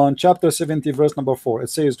the Quran, chapter 70, verse number 4, it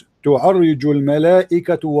says, "تعرج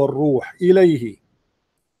الملائكة والروح إليه."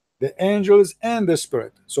 The angels and the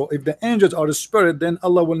spirit. So if the angels are the spirit, then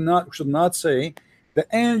Allah will not should not say the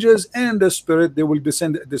angels and the spirit they will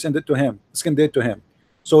descended to him, descended to him.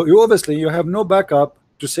 So you obviously you have no backup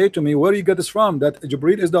to say to me where you get this from that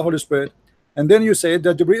Jibril is the Holy Spirit, and then you say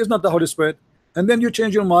that Jibril is not the Holy Spirit, and then you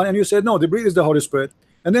change your mind and you said no, Jibril is the Holy Spirit,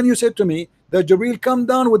 and then you said to me that Jibril come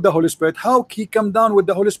down with the Holy Spirit. How he come down with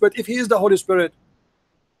the Holy Spirit if he is the Holy Spirit?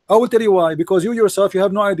 I will tell you why. Because you yourself, you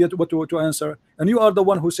have no idea what to answer, and you are the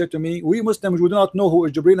one who said to me, "We Muslims we do not know who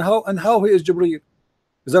is Jibreel and how he is Jibreel."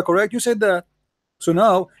 Is that correct? You said that. So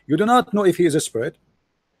now you do not know if he is a spirit,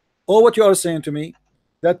 or what you are saying to me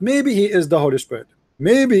that maybe he is the Holy Spirit,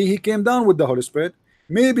 maybe he came down with the Holy Spirit,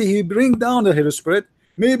 maybe he bring down the Holy Spirit,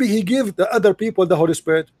 maybe he give the other people the Holy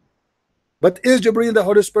Spirit. But is Jibreel the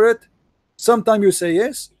Holy Spirit? Sometimes you say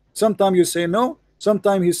yes, sometimes you say no,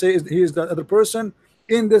 sometimes he says he is the other person.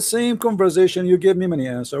 In the same conversation, you give me many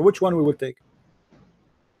answers. Which one we will take?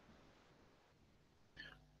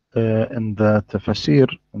 In the tafsir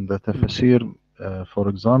for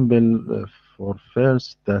example for verse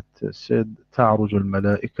that said تعرج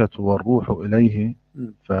الملائكة والروح إليه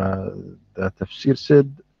ف the tafsir said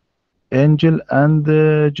angel and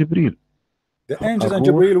Jibril. The angels and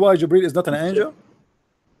الروح Jibril. Why Jibril is not an said angel?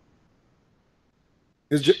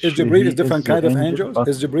 Is Jibril he is is different the kind of angel angels? but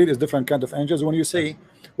Is Jibril is different kind of angels? as When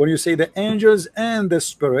you say the angels and the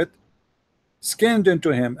spirit scanned into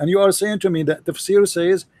him, and you are saying to me that the tafsir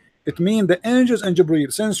says it means the angels and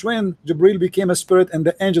Jibril. Since when Jibril became a spirit and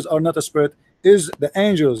the angels are not a spirit? Is the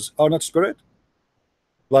angels are not spirit?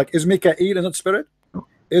 Like is Mikael not spirit?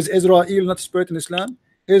 Is Israel not spirit in Islam?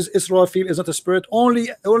 Is Israfil is not a spirit? Only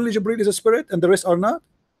Jibril is a spirit and the rest are not?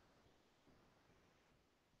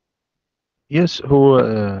 yes هو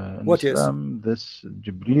in What is? Islam this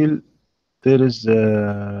Jibril there is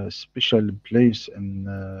a special place in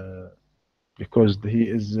because he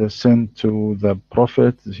is sent to the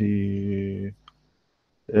prophet he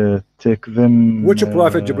take them Which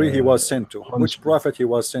prophet Jibril he was sent to? Holy Which Spirit. prophet he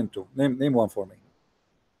was sent to? Name one for me.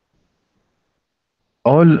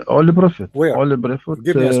 All Where? the prophet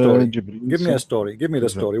Give me a story. Jibril Give me a sent story. Give me the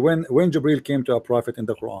to them story. When Jibril came to a prophet in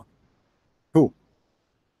the Quran. Who?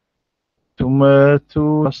 to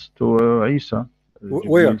to Isa جبريل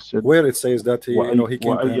Where? said Where it says that he came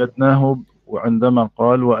to him? وأيدناه، وعندما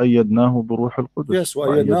قال وأيدناه بروح القدس، Yes,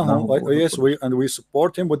 وأيدناه بروح yes, القدس. we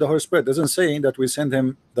support him with the Holy Spirit. Doesn't saying that we send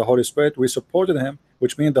him the Holy Spirit. We supported him,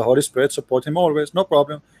 which means the Holy Spirit support him always, no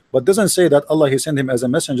problem. But doesn't say that Allah he sent him as a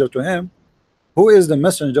messenger to him. Who is the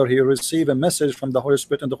messenger? He received a message from the Holy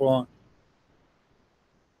Spirit in the Quran.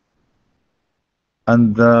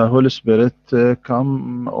 And the Holy Spirit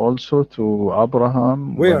come also to Abraham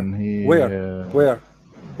Where? when he Where? Where?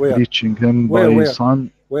 Where? reaching him by Where? his Where? son.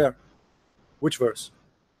 Where? Which verse?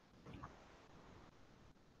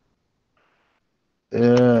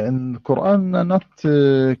 In Quran, not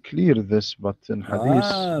clear this, but in Hadith,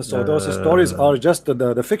 Ah, so those stories are just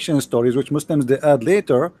the fiction stories which Muslims they add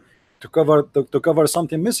later to cover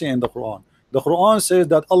something missing in the Quran. The Quran says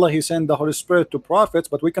that Allah he sent the Holy Spirit to prophets,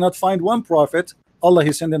 but we cannot find one prophet. Allah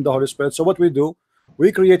he sent him the Holy Spirit. So what we do,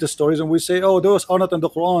 we create the stories and we say, oh, those are not in the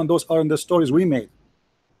Quran, those are in the stories we made.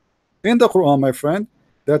 In the Quran, my friend,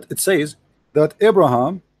 that it says that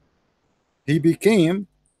Abraham he became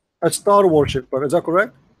a star worshipper. Is that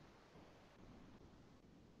correct?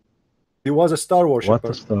 He was a star what a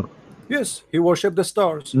worshipper. star. Yes, he worshipped the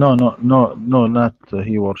stars. No, no, no, no, not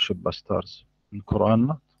he worship stars. In Quran,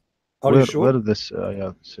 not. Are you Where sure? this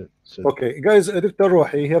ayat said. Okay, guys, Dr.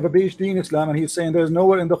 Rohi, he have a PhD in Islam, and he's saying there's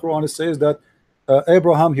nowhere in the Quran it says that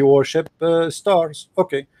Abraham he worshipped stars.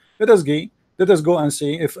 Okay, let us go and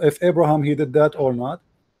see if Abraham he did that or not,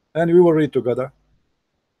 and we will read together.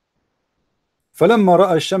 فلما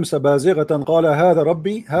رأى الشمس بازغة قال هذا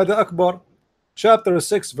ربي هذا أكبر. Chapter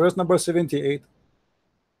 6, verse number 78.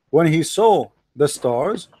 When he saw the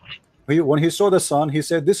stars, when he saw the sun, he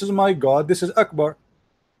said, "This is my God. This is Akbar."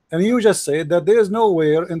 And you just said that there is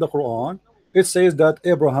nowhere in the Quran it says that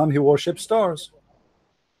Abraham he worshipped stars.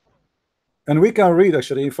 And we can read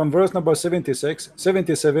actually from verse number 76,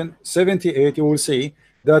 77, 78. You will see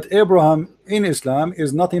that Abraham in Islam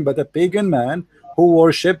is nothing but a pagan man who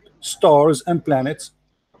worshipped stars and planets.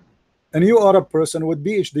 And you are a person with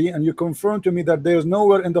PhD and you confirm to me that there is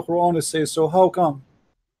nowhere in the Quran it says so. How come?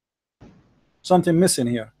 Something missing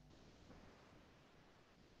here.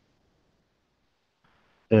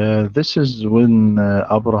 This is when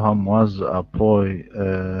Abraham was a boy,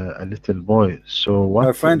 a little boy. So My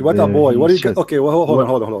what friend, what a boy. he What do you get? said? Okay, well, hold on, Well,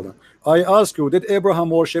 hold on, hold on. I asked you, did Abraham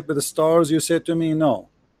worship the stars? You said to me, no.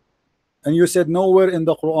 And you said nowhere in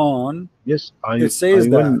the Quran yes, it I says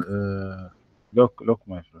will that. look,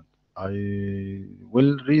 my friend. I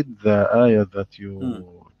will read the ayah that Hmm, you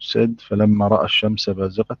said. فلما رأى الشمس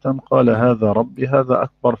بازغة قال hmm, هذا ربي هذا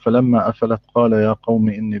أكبر فلما أفلت قال يا قوم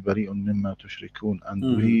إني بريء مما تشركون.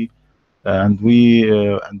 hmm,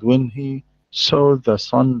 And when he saw the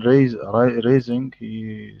sun rising,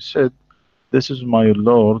 he said, "This is my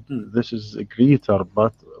Lord. hmm, This is greater."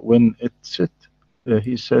 But when it set, hmm,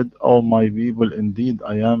 he said, "Oh my people, indeed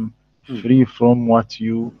I am hmm, free from what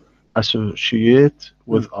you associate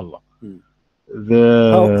hmm, with Allah." hmm.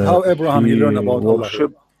 How If Abraham he learned he about Allah here?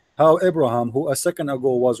 worship, How Abraham, who a second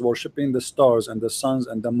ago was worshiping the stars and the suns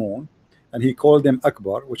and the moon, and he called them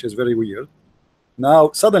Akbar, which is very weird. Now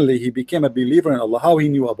suddenly he became a believer in Allah. How he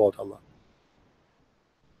knew about Allah?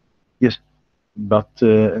 yes, but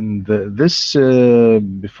in this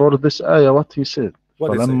before this ayah, what he said,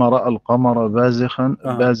 What did he say? فلما رأى القمر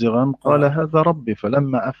Uh-huh. بازغا قال Uh-huh. هذا ربي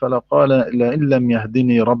فلما أفل قال لئن لم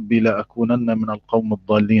يهدني ربي لأكونن من القوم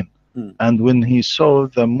الضالين. Hmm, And when he saw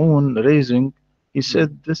the moon rising, he hmm. said,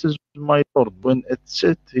 "This is my Lord." When it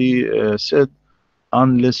set, he said,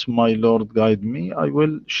 "Unless my Lord guide me, I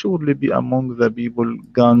will surely be among the people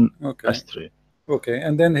gone Okay. astray." Okay,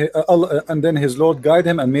 and then Allah, and then his Lord guide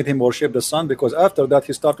him and made him worship the sun because after that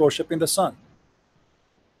he started worshiping the sun.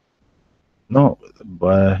 No,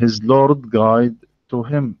 but his Lord guide to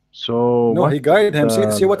him. So No, what he guided him.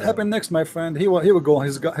 See what the happened next, my friend. He will go.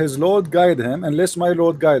 His Lord guide him, unless my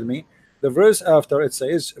Lord guide me. The verse after it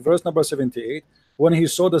says, verse number 78. When he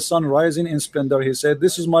saw the sun rising in splendor, he said,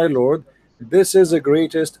 "This is my Lord. This is the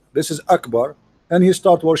greatest. This is Akbar," and he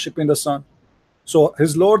started worshiping the sun. So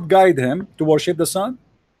his Lord guide him to worship the sun.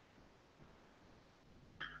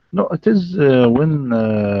 no, it is when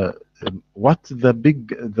what the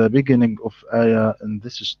beginning of ayah in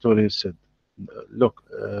this story said. Look,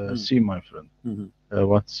 Hmm, see my friend. hmm,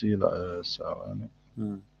 What see ثواني.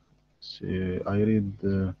 hmm, See, I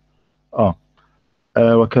read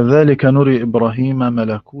وكذلك نري إبراهيم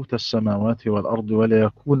ملكوت السماوات والأرض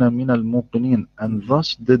وليكون من الموقنين. And hmm,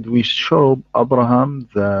 thus did we show Abraham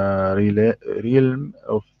the realm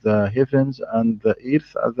of the heavens and the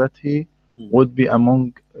earth, that he hmm, would be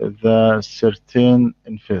among the certain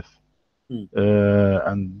in faith. hmm.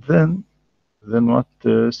 And then what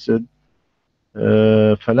said?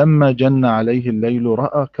 فلما جن عليه الليل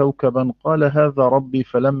رأى كوكبا قال هذا ربي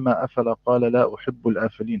فلما أفل قال لا أحب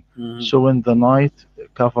الآفلين. Mhm. So when the night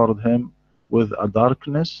covered him with a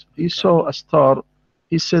darkness, he Okay. saw a star.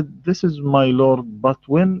 He said, "This is my Lord." But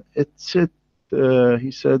when it set,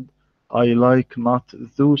 he said, "I like not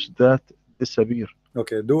those that disappear."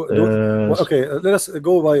 Okay. Do Uh, well, okay. Let us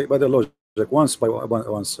go by the logic once,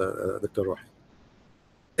 Dr. Rohi.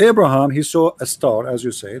 Abraham, he saw a star, as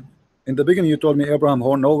you said. In the beginning, you told me Abraham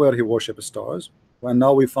nowhere he worshipped stars. Well,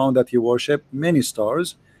 now we found that he worshipped many stars,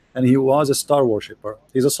 and he was a star worshipper.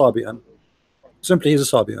 He's a Sabian. Simply, he's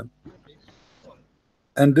a Sabian,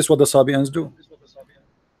 and this is what the Sabians do.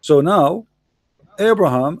 So now,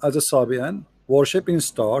 Abraham, as a Sabian, worshipping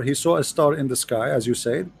star, he saw a star in the sky, as you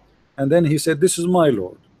said, and then he said, "This is my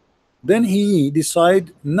Lord." Then he decided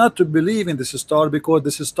not to believe in this star because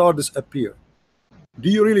this star disappeared. Do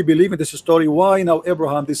you really believe in this story? Why now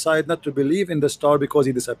Abraham decided not to believe in the star because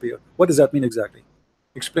he disappeared? What does that mean exactly?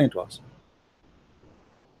 Explain to us.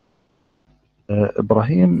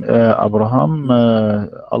 Abraham, Hmm.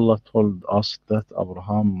 Allah told us that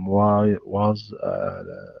Abraham was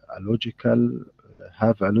a logical,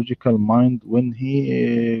 have a logical mind when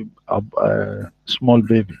he small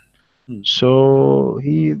baby. Hmm. So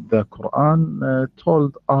the Quran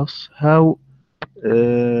told us how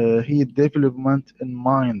he development in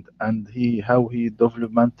mind and how he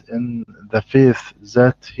development in the faith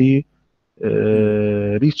that he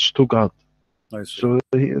Hmm. reached to God. I see. So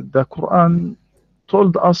the Quran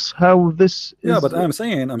told us how this Yeah, is. but I'm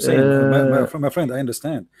saying, Uh, my friend, I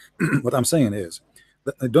understand. What I'm saying is,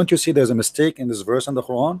 don't you see there's a mistake in this verse in the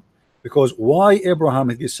Quran? Because why Abraham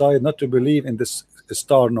decided not to believe in this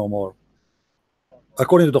star no more?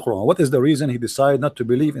 According to the Quran, what is the reason he decided not to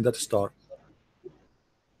believe in that star?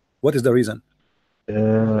 What is the reason?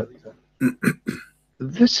 uh,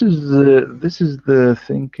 this is the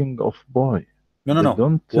thinking of boy. No, no, They no.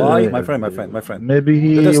 don't. Why, my friend? Maybe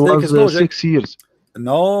Let he us take was his logic. 6 years.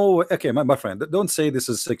 No, okay, my friend, don't say this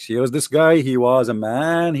is 6 years. This guy, he was a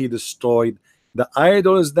man. He destroyed the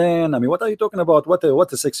idols. Then, I mean, what are you talking about? What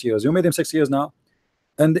the 6 years? You made him 6 years now,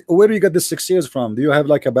 and where do you get this 6 years from? Do you have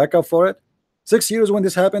like a backup for it? 6 years when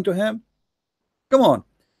this happened to him? Come on.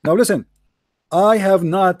 Now listen, I have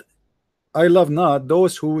not, I love not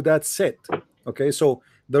those who that sit. Okay, so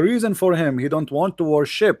the reason for him, he don't want to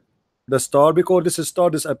worship the star because this star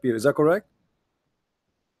disappears. Is that correct?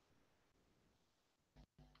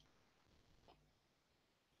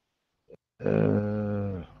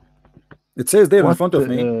 Uh, It says there in what? front of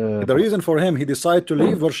me, the reason for him he decided to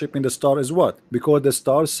leave worshiping the star is what? Because the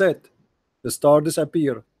star set, the star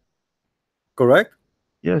disappear. Correct?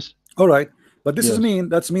 Yes, All right. But this is yes,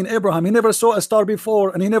 that's mean Abraham. He never saw a star before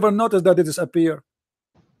and he never noticed that it disappear.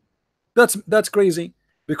 That's crazy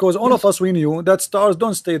because all of yes. us we knew that stars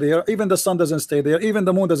don't stay there, even the sun doesn't stay there, even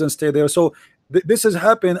the moon doesn't stay there. So this has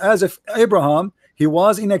happened as if Abraham, he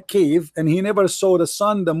was in a cave and he never saw the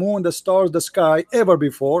sun, the moon, the stars, the sky ever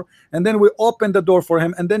before, and then we opened the door for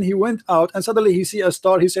him and then he went out and suddenly he see a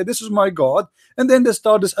star. He said, "This is my God," and then the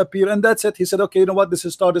star disappeared and that's it. He said, "Okay, you know what, this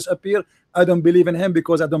star disappeared. I don't believe in him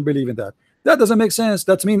because I don't believe in that." That doesn't make sense.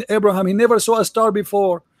 That means Abraham, he never saw a star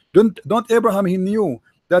before. Don't Abraham, he knew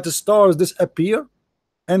that the stars disappear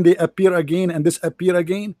and they appear again and disappear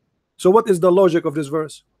again. So what is the logic of this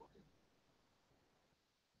verse?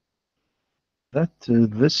 That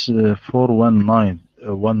this for one night,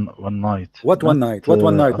 one night, What one not night? What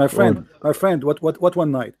one night? at all. My friend, what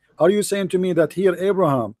one night? Are you saying to me that here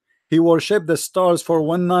Abraham, he worshipped the stars for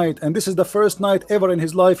one night and this is the first night ever in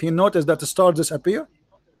his life he noticed that the stars disappear?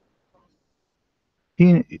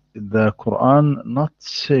 The Quran not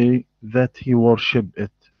say that he worship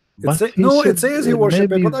it, It but say he no, it said says he worship it.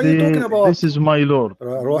 maybe What are you talking this about? is my Lord.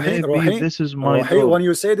 Rohi, Maybe Rohi, this is my Rohi, Lord. when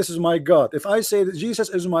you say this is my God, if I say that Jesus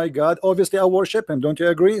is my God, obviously I worship him. Don't you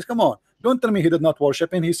agree? Come on. Don't tell me he did not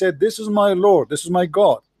worship him. He said, "This is my Lord, this is my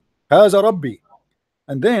God. Has a Rabbi."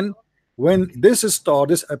 And then when this star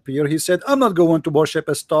disappear, he said, "I'm not going to worship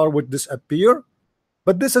a star which disappear."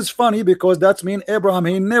 But this is funny because that's mean Abraham,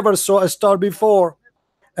 he never saw a star before,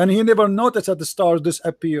 and he never noticed that the stars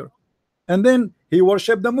disappear. And then he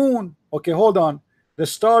worshiped the moon. Okay, hold on. The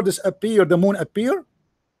star disappear, the moon appear.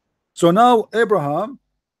 So now Abraham,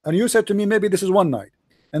 and you said to me maybe this is one night,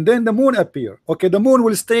 and then the moon appear. Okay, the moon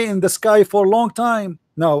will stay in the sky for a long time.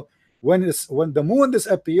 Now, when the moon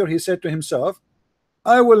disappear, he said to himself,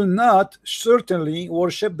 "I will not certainly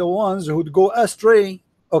worship the ones who would go astray."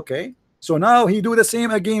 Okay, so now he do the same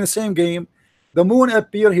again, the same game. The moon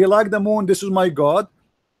appear. He like the moon. This is my God.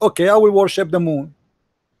 Okay, I will worship the moon.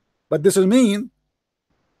 But this is mean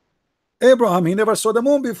Abraham. He never saw the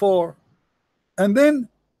moon before. And then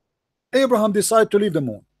Abraham decided to leave the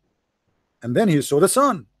moon. And then he saw the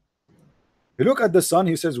sun. He looked at the sun.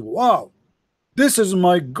 He says, wow, this is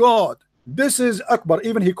my God. This is Akbar.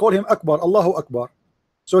 Even he called him Akbar, Allahu Akbar.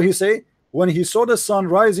 So he say, when he saw the sun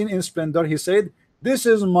rising in splendor, he said, this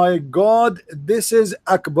is my God. This is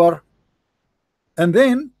Akbar. And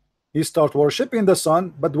then he started worshiping the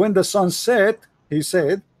sun. But when the sun set, he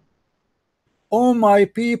said, oh my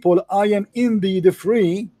people, I am indeed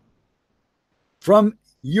free from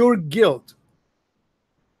your guilt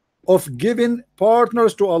of giving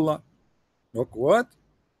partners to Allah. Look what?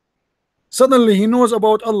 Suddenly he knows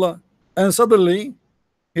about Allah, and suddenly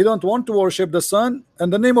he don't want to worship the sun,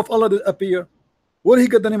 and the name of Allah did appear. Where he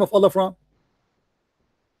get the name of Allah from?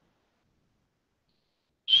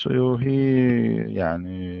 So he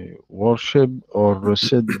يعني worship or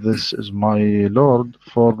said this is my Lord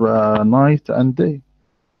for night and day.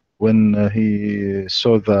 When he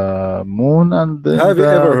saw the moon, and then Have you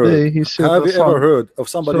ever the day heard? he saw Have the you ever sun. heard of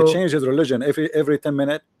somebody So change his religion every 10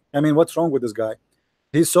 minutes? I mean, what's wrong with this guy?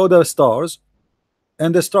 He saw the stars,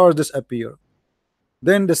 and the stars disappear.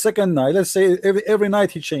 Then the second night, let's say every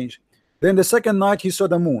night he changed. Then the second night he saw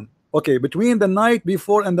the moon. Okay, between the night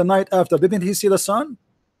before and the night after, didn't he see the sun?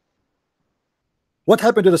 What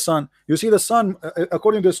happened to the sun? You see the sun,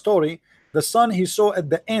 according to the story, the sun he saw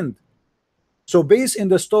at the end. So based in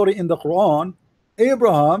the story in the Quran,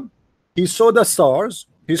 Abraham, he saw the stars,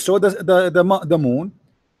 he saw the moon,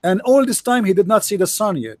 and all this time he did not see the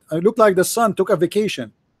sun yet. It looked like the sun took a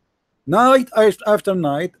vacation. Night after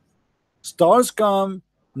night, stars come,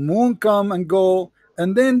 moon come and go,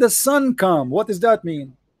 and then the sun come. What does that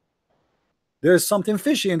mean? There's something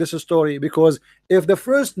fishy in this story, because if the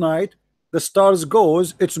first night the stars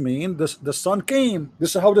goes, it means the sun came.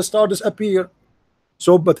 This is how the stars disappear.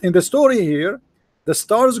 So, but in the story here, the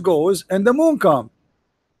stars goes and the moon come,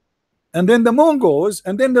 and then the moon goes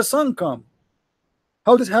and then the sun come.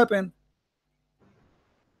 How did it happen?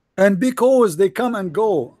 And because they come and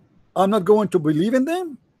go, I'm not going to believe in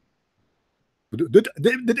them.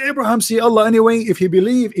 Did Abraham see Allah anyway? If he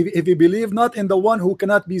believed not in the one who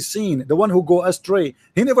cannot be seen, the one who go astray,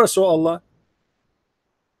 he never saw Allah.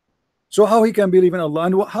 So how he can believe in Allah?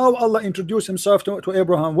 And how Allah introduced himself to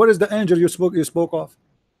Abraham? Where is the angel you spoke of?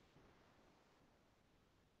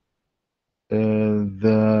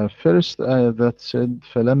 The first ayah that said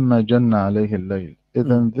فَلَمَّا جَنَّ عَلَيْهِ اللَّيْلِ.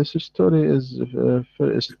 Then this story is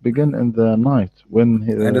first begin in the night, when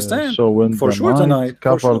I understand. so when For the sure it's a night night.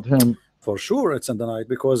 covered him. For sure it's in the night,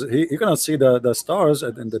 because you cannot see the stars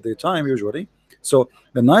in the daytime usually. So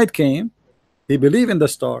the night came, he believed in the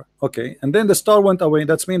star, okay, and then the star went away.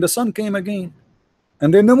 That's mean the sun came again,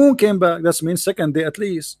 and then the moon came back. That's means second day at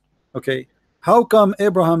least, okay. How come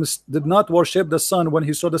Abraham did not worship the sun when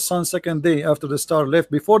he saw the sun second day after the star left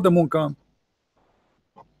before the moon come?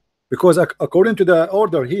 Because according to the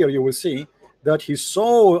order here, you will see that he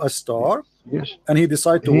saw a star, yes, and he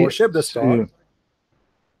decided to worship the star.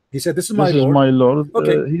 He said, this is my Lord. My Lord.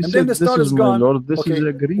 Okay, He and said, then the star this is is my gone. Lord. This Okay, is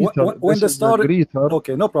a greeter. when the star, greeter.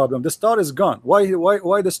 okay, no problem. The star is gone.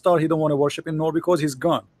 Why the star he don't want to worship anymore? Because he's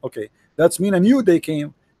gone. Okay, that's mean a new day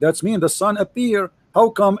came. That's mean the sun appeared. How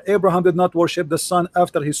come Abraham did not worship the sun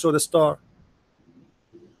after he saw the star?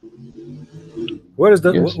 Where is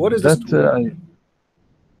the Yes, what is that this?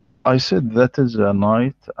 I said that is a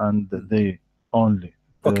night and the day only.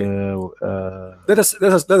 Okay, let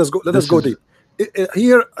us go deep.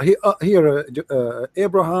 Here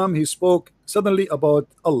Abraham, he spoke suddenly about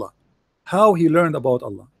Allah. How he learned about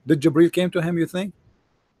Allah? Did Jibril came to him, you think?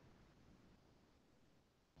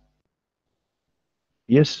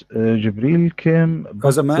 Yes, Jibril came, but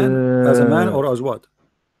As a man or as what?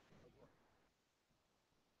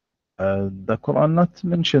 The Quran not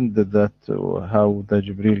mentioned that how the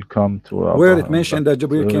Jibril come to Abraham. Where it mentioned that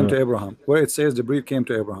Jibril came to Abraham? Where it says Jibril came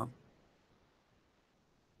to Abraham?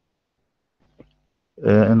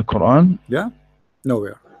 In Quran? Yeah,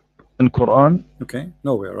 nowhere. In Quran? Okay,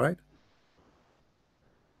 nowhere, right?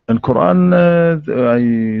 In Quran,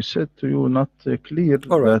 I said to you, not clear.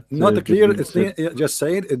 All right, that, not clear. It's just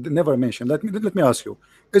said it never mentioned. Let me ask you: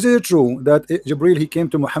 is it true that Jibril he came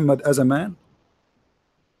to Muhammad as a man?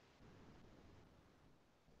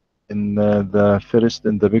 In the first,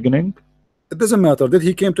 in the beginning? It doesn't matter. Did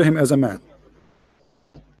he came to him as a man?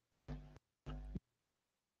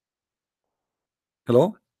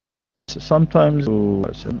 Hello? Sometimes.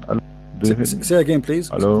 Say again, please.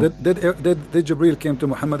 Hello? Did Jibril came to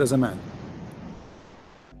Muhammad as a man?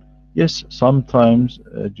 Yes, sometimes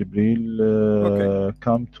Jibril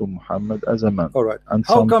come to Muhammad as a man. All right. And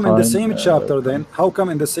how come in the same chapter then? How come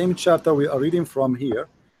in the same chapter we are reading from here?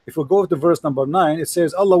 If we go to verse number 9, it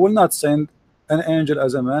says Allah will not send an angel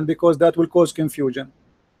as a man because that will cause confusion.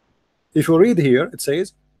 If you read here, it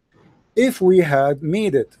says, if we had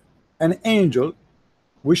made it an angel,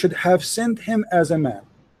 we should have sent him as a man,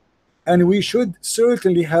 and we should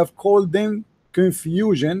certainly have called them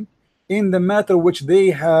confusion in the matter which they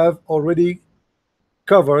have already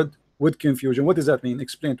covered with confusion. What does that mean?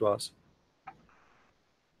 Explain to us.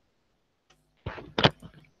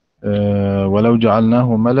 ولو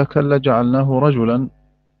جعلناه ملكا لجعلناه رجلا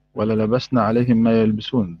وللبسنا عليهم ما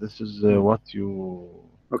يلبسون. This is what you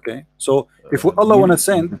Okay, so if Allah want mean to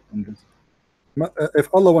send, in this. if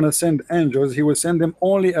Allah want to send angels, He will send them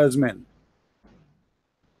only as men.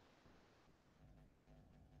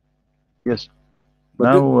 Yes.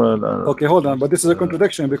 But Now, okay, hold on. But just this is a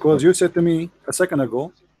contradiction because you said to me a second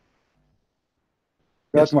ago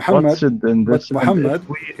that yes, what Muhammad, said in but this, Muhammad,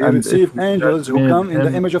 he and if received we had angels who made come in the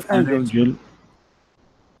him image of an angels. angel,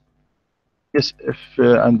 yes, if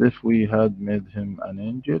and if we had made him an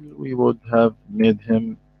angel, we would have made him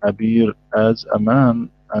appear as a man,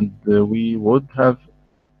 and we would have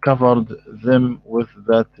covered them with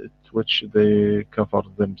that which they covered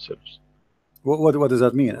themselves. What does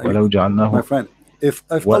that mean? ولو My جعلناه friend, if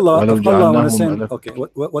ولو Allah want to جعلناه send, ملكا. okay,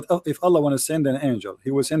 what if Allah want to send an angel,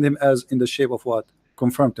 He will send him as in the shape of what?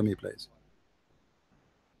 Confirm to me, please.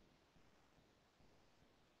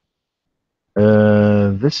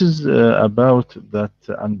 This is about that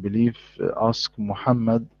unbelief ask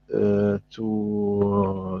Muhammad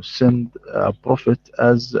to send a prophet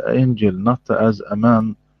as angel, not as a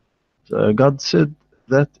man. God said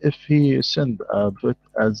that if he send a prophet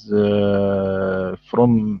as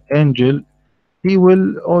from angel, he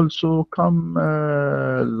will also come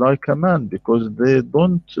like a man because they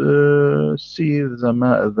don't see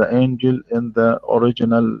the angel in the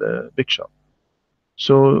original picture.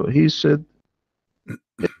 So he said,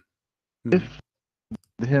 Hmm. if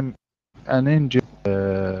him an angel,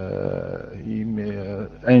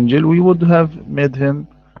 angel, we would have made him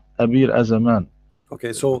appear as a man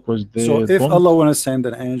Okay, so because so they if don't. Allah want to send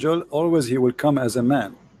an angel, always He will come as a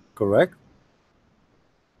man, correct?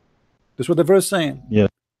 That's what the verse saying. Yeah.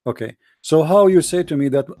 Okay, so how you say to me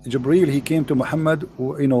that Jibril he came to Muhammad,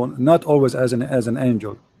 not always as an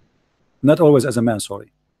angel, not always as a man.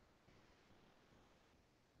 Sorry.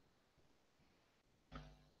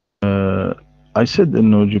 Uh, I said,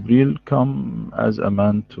 Jibril come as a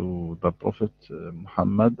man to the Prophet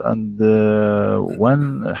Muhammad, and when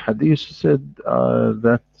Hadith said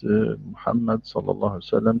that Muhammad sallallahu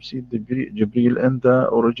alaihi wasallam see Jibril in the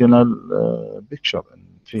original picture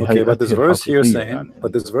في Okay, but هيئته الحقيقية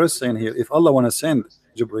يعني. this verse saying here, if Allah want to send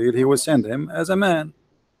Jibril, He will send him as a man.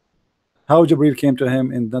 How Jibril came to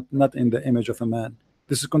him in not in the image of a man?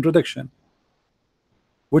 This is contradiction.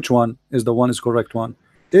 Which one is the one is correct one?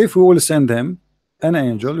 If we will send him an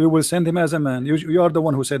angel, we will send him as a man. You are the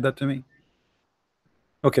one who said that to me.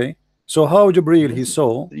 Okay, so how Jibril he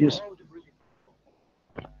saw Yes,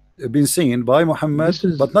 been seen by Muhammad, this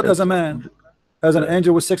is but not as a man, as an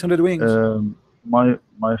angel with 600 wings.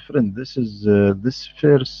 my friend. This is this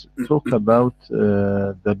verse talk about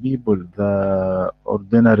the people, the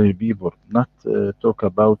ordinary people, not talk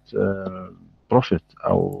about prophet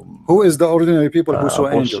or Who is the ordinary people who saw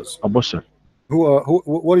angels? apostle.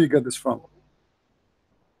 Where do you get this from?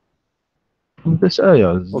 From this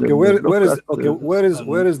ayah, Okay, look at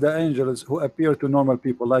where is the angels who appear to normal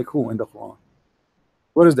people, like who in the Quran?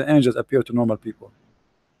 Where is the angels appear to normal people?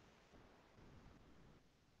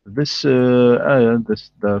 this ayah,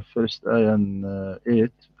 this the first ayah in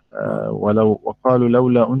 8. ولو وقالوا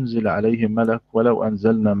لولا أنزل عليه ملك ولو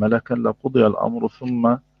أنزلنا ملكا لقضي الأمر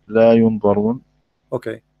ثم لا ينظرون.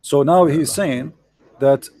 Okay, so now he's saying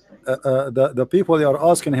that the people they are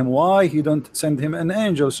asking him why he don't send him an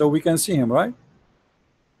angel so we can see him, right?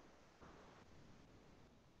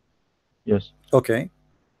 Yes. Okay,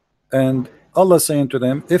 and Allah saying to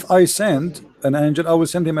them, if I send an angel, I will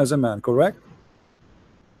send him as a man, correct?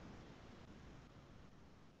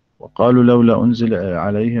 وقالوا لولا أنزل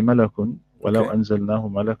عليه ملك ولو Okay. أنزلناه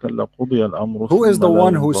ملكا لقضي الأمر Who is ثم the لا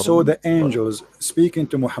one who saw ينظرون. the angels speaking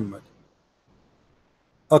to Muhammad?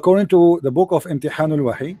 According to the book of Imtihan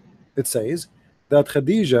al-Wahi, it says that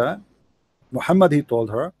Khadija, Muhammad, he told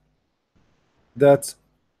her that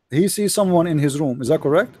he sees someone in his room. Is that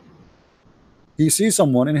correct? He sees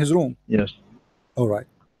someone in his room. Yes. All right.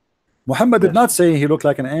 Muhammad did Yes. not say he looked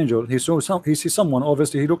like an angel. He sees someone.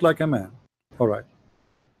 Obviously, he looked like a man. All right.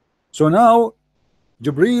 So now,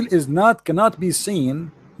 Jibril cannot be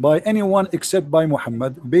seen by anyone except by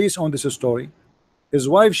Muhammad. Based on this story, his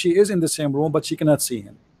wife, she is in the same room, but she cannot see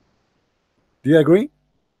him. Do you agree?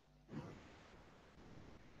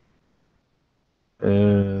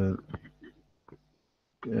 Uh,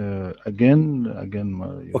 Again,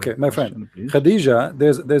 your Okay, my friend. question, please. Khadija,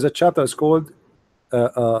 there's a chapter it's called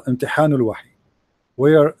Imtihanul Wahi,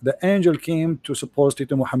 where the angel came to supposedly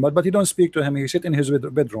to Muhammad, but he don't speak to him. He sit in his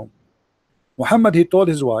bedroom. Muhammad, he told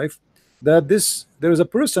his wife that there is a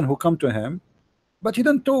person who come to him, but he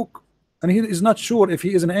don't talk, and he is not sure if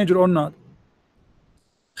he is an angel or not.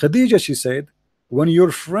 Khadija, she said, when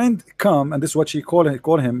your friend come, and this is what she call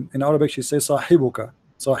him in Arabic, she says sahibuka,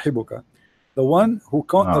 sahibuka, the one who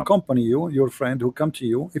Naam. accompany you, your friend who come to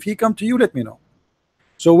you. If he come to you, let me know.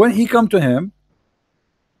 So when he come to him,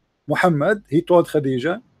 Muhammad, he told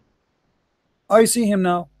Khadija, I see him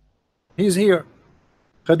now. He's here.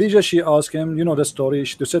 Khadija, she asked him, you know the story,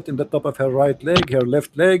 to sit in the top of her right leg, her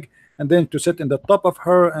left leg, and then to sit in the top of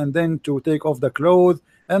her, and then to take off the clothes,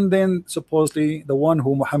 and then supposedly the one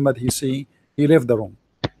who Muhammad he see, he left the room.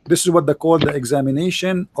 This is what they call the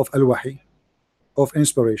examination of al-wahi, of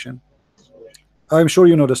inspiration. I'm sure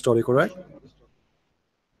you know the story, correct?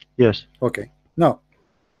 Yes. Okay. Now,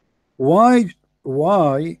 why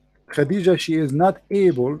Khadija, she is not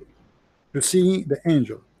able to see the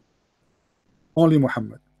angel, only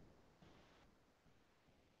Muhammad?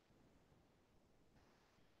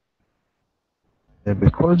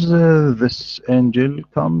 Because this angel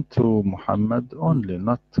come to Muhammad only,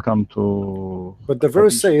 not come to But the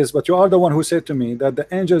verse Khadija. says, but you are the one who said to me that the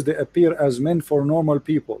angels they appear as men for normal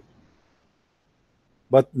people.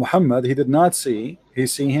 But Muhammad, he did not see, he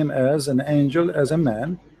see him as an angel, as a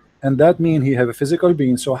man, and that means he have a physical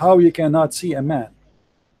being. So how you cannot see a man?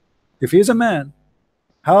 If he is a man,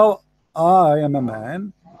 how I am a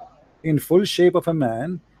man in full shape of a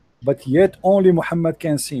man, but yet only Muhammad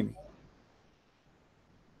can see me?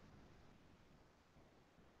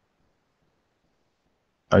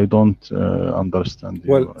 I don't understand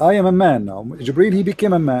Well, you. I am a man now. Jibril, he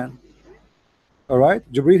became a man. All right,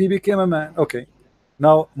 Jibril, he became a man. Okay,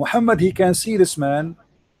 now Muhammad, he can see this man,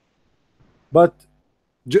 but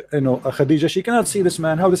Khadija, she cannot see this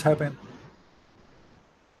man. How this happened?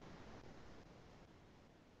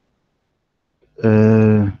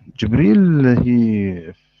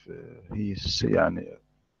 Jibril, he's يعني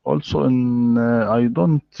also in I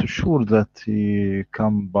don't sure that he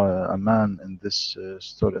come by a man in this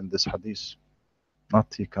story, in this hadith. Not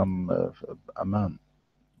he come a man.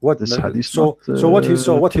 What? This hadith not So what he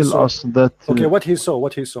saw? What he tell saw? us that Okay, what he saw?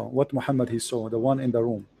 What he saw? What Muhammad he saw? The one in the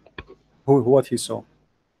room. Who? What he saw?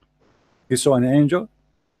 He saw an angel.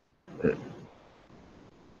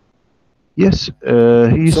 yes,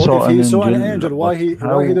 he So if saw an he saw an angel, angel, but why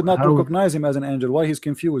he did not how recognize him as an angel? Why he's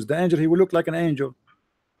confused? The angel, he will look like an angel.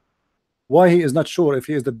 Why he is not sure if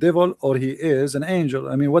he is the devil or he is an angel?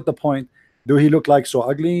 I mean, what the point? Do he look like so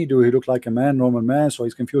ugly? Do he look like a man, normal man? So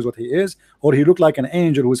he's confused what he is, or he look like an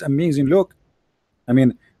angel who's amazing look? I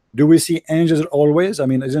mean, do we see angels always? I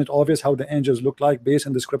mean, isn't it obvious how the angels look like based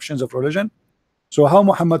on descriptions of religion? So how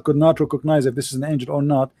Muhammad could not recognize if this is an angel or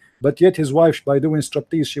not, but yet his wife, by doing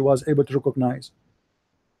striptease, she was able to recognize?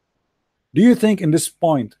 Do you think in this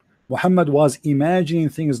point Muhammad was imagining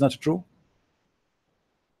things not true?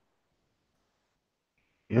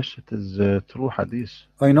 yes, it is true hadith.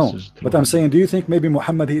 I This know, is true but I'm hadith. saying, do you think maybe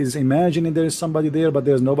Muhammad he is imagining there is somebody there, but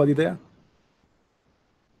there's nobody there?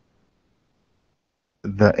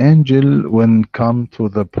 The angel when come to Uh,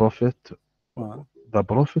 the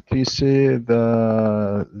prophet he say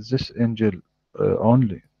this angel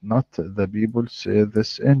only, not the people say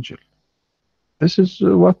this angel. This is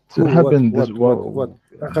what who? happened. This what What?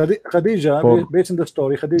 يعني, Khadija, for based on the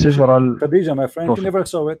story, several Khadija, my friend, she prophet. never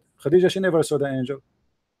saw it. Khadija, she never saw the angel,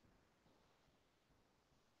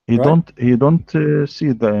 right? He don't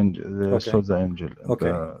see the angel, saw Okay, the angel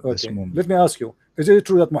in this okay. moment. Let me ask you: is it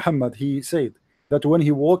true that Muhammad he said that when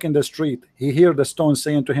he walk in the street, he hear the stone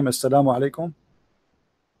saying to him, "Assalamu alaikum"?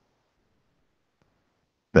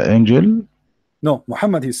 The angel. No,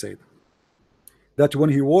 Muhammad he said that when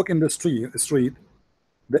he walk in the street,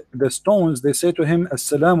 the stones they say to him,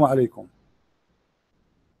 "Assalamu alaikum."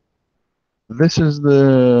 This is the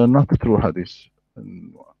not true hadith.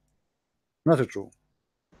 And, Not true.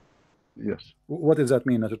 yes. What does that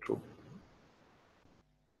mean? Not true.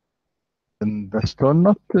 And the stone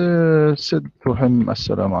not said to him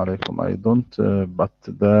Assalamu alaikum. I don't but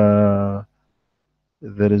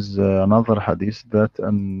there is another حديث that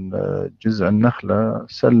أن جذع النخلة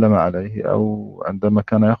سلم عليه أو عندما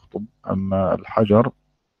كان يخطب أما الحجر.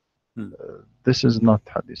 Hmm. This is not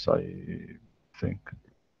hadith, I think.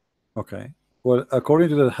 Okay. Well, according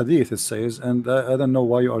to the hadith, it says, and I don't know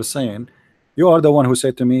why you are saying, you are the one who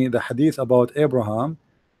said to me the hadith about Abraham,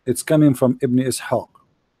 it's coming from Ibn Ishaq.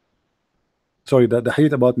 Sorry, the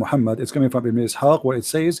hadith about Muhammad, it's coming from Ibn Ishaq, where it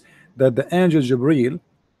says that the angel Jibril,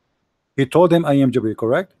 He told him, I am Jibreel,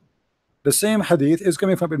 correct? The same hadith is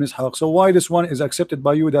coming from Ibn Ishaq. So why this one is accepted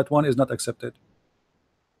by you, that one is not accepted?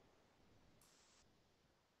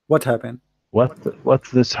 What happened? What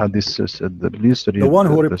this hadith said? Please The read one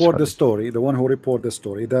who this report the hadith. story, the one who report the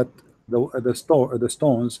story that the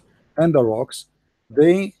stones and the rocks,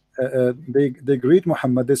 they greet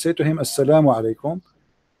Muhammad. They say to him, Assalamu alaikum.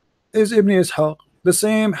 Is Ibn Ishaq. The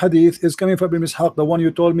same hadith is coming from Ibn Ishaq. The one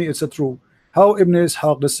you told me it's a true. How Ibn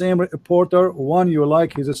Ishaq, the same reporter, one you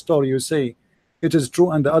like his story, you say it is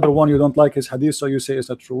true, and the other one you don't like his hadith, so you say it's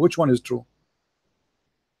not true. Which one is true?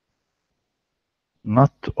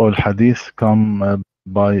 Not all hadith come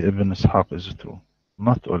by Ibn Ishaq is true.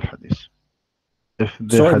 Not all hadith. If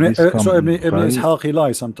the So hadith come in Ibn Bukhari, Ishaq, he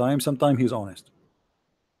lies sometimes. Sometimes he's honest.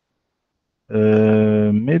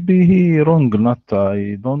 maybe he wrong. Not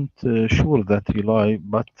I don't sure that he lie,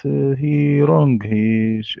 but he wrong.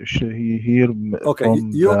 He hear Okay,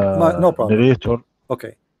 from no the problem. narrator.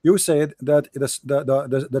 Okay, you said that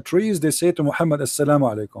the trees, they say to Muhammad, Assalamu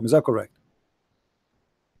alaikum. Is that correct?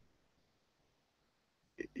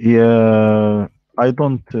 Yeah, I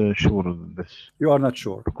don't sure this You are not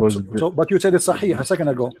sure. because But you said it's sahih a second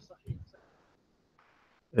ago.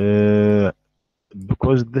 uh,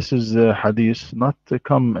 because this is a hadith not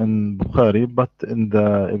come in Bukhari but in the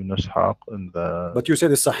Ibn Ishaq in the But you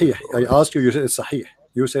said it's sahih. I asked you, you said it's sahih.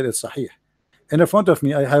 You said it's sahih. In front of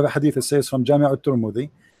me, I have a hadith that says from Jami' al-Tirmidhi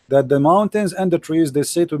that the mountains and the trees, they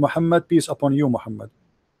say to Muhammad, peace upon you, Muhammad.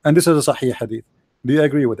 And this is a sahih hadith. Do you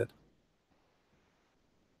agree with it?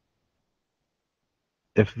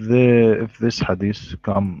 if this hadith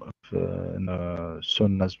come in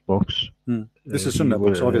Sunnah's books, This is he Sunnah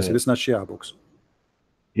books, obviously. will This is not Shia books.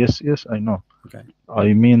 yes I know. Okay.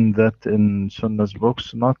 I mean that in Sunnah's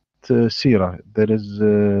books, not Sirah. There is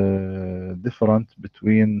different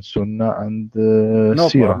between Sunnah and No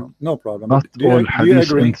Sirah. problem. No problem. Not But all do you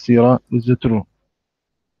hadith in agree, Sirah is true.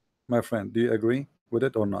 my friend? Do you agree with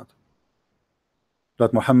it or not?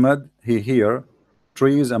 That Muhammad, he hear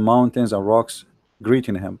trees and mountains and rocks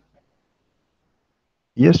greeting him.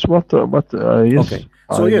 Yes, yes, Okay,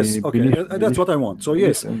 so yes, I okay, that's what I want. So believe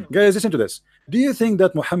yes, in. guys, listen to this. Do you think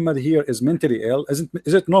that Muhammad here is mentally ill?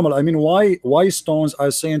 Is it normal? I mean, why stones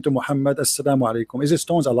are saying to Muhammad, Assalamu alaikum? Is it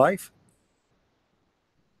stones alive?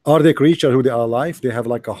 Are they creatures who they are alive? They have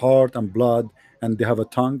like a heart and blood and they have a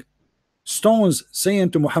tongue. Stones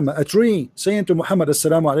saying to Muhammad, a tree saying to Muhammad,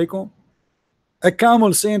 Assalamu alaikum, a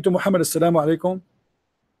camel saying to Muhammad, Assalamu alaikum,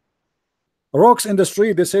 rocks in the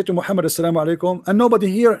street, they say to Muhammad, Assalamu alaikum, and nobody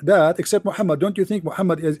hear that except Muhammad. Don't you think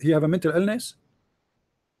Muhammad he have a mental illness?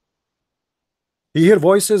 He hear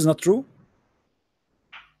voices, not true?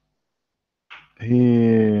 He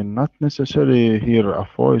not necessarily hear a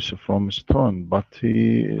voice from stone, but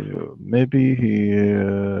he maybe he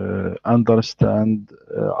understand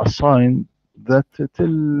a sign that tell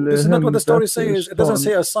This is not what the him that story says. It doesn't say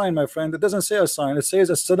stone. a sign, my friend. It doesn't say a sign. It says,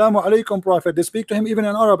 Assalamu alaikum, Prophet. They speak to him even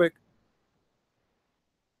in Arabic.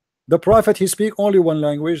 The Prophet, he speak only one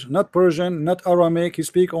language, not Persian, not Aramaic. He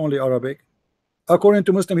speak only Arabic. According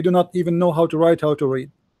to Muslim, he do not even know how to write, how to read.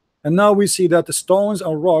 And now we see that the stones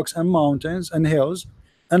and rocks and mountains and hills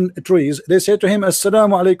and trees, they say to him,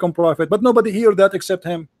 Assalamu alaikum, Prophet. But nobody hear that except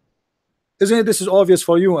him. Isn't it? This is obvious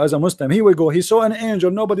for you as a Muslim. Here we go. He saw an angel.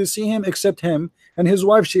 Nobody see him except him and his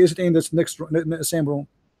wife. She is in this same room.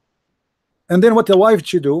 And then what the wife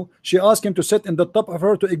she do? She asked him to sit in the top of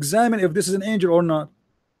her to examine if this is an angel or not.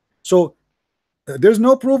 So there's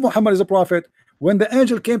no proof Muhammad is a prophet. When the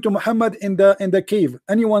angel came to Muhammad in the cave,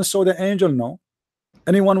 anyone saw the angel? No.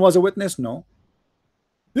 Anyone was a witness? No.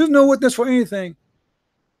 There's no witness for anything.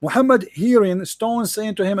 Muhammad hearing stones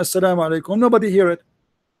saying to him, Assalamu alaikum. Nobody hear it.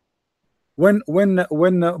 When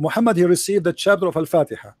Muhammad he received the chapter of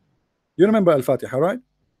Al-Fatiha. You remember Al-Fatiha, right?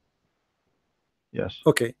 Yes.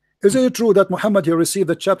 Okay. Is it true that Muhammad he received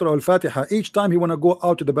the chapter of Al-Fatiha each time he want to go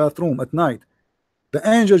out to the bathroom at night? The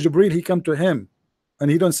angel Jibril, he come to him and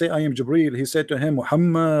he don't say I am Jibril. He said to him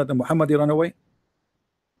Muhammad, and Muhammad he ran away.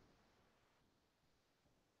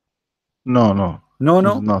 No. No.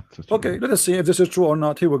 It's not true. Okay, let us see if this is true or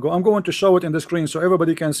not. Here we go. I'm going to show it in the screen so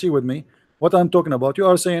everybody can see with me what I'm talking about. You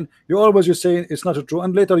are saying you say it's not true,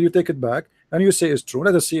 and later you take it back and you say it's true.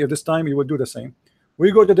 Let us see if this time you will do the same.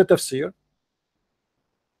 We go to the tafsir.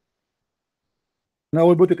 Now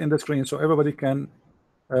we'll put it in the screen so everybody can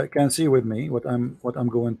see with me what I'm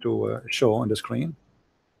going to show on the screen.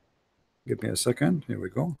 Give me a second. Here we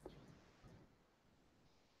go.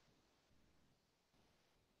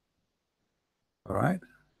 All right.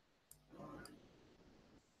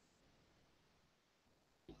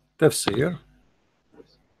 Tafsir.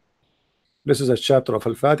 This is a chapter of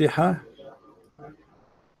Al-Fatiha,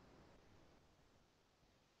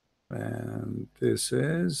 and this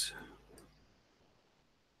is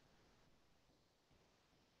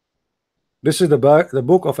the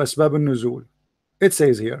book of Asbab al-Nuzul. It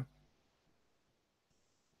says here,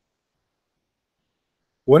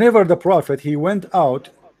 whenever the Prophet he went out,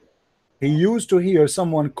 he used to hear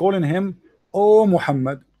someone calling him, "Oh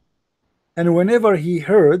Muhammad," and whenever he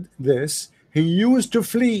heard this, he used to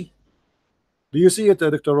flee. Do you see it,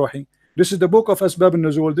 Dr. Rohi? This is the book of Asbab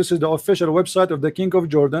al-Nuzul. This is the official website of the King of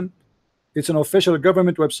Jordan. It's an official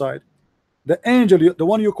government website. The angel, the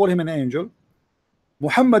one you call him an angel,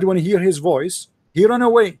 Muhammad, when he hear his voice, he run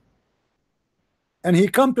away, and he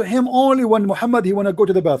come to him only when Muhammad he want to go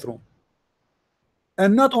to the bathroom.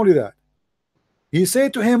 And not only that, he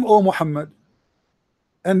said to him, "Oh Muhammad,"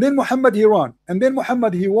 and then Muhammad he run, and then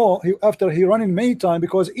Muhammad he walk. After he running many times,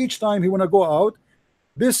 because each time he want to go out,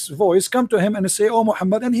 this voice come to him and say, "Oh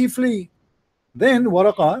Muhammad," and he flee. Then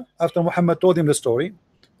Waraqa, after Muhammad told him the story,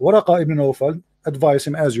 Waraqa ibn Nawfal advised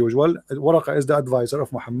him as usual. Waraqa is the advisor of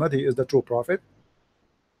Muhammad. He is the true prophet.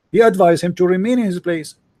 He advised him to remain in his place,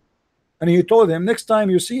 and he told him, next time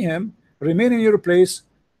you see him, remain in your place,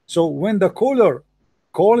 so when the caller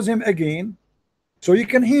calls him again, so you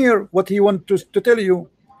can hear what he want to tell you.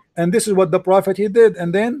 And this is what the prophet he did. And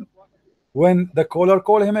then when the caller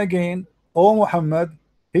called him again, "Oh Muhammad,"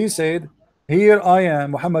 he said, "Here I am."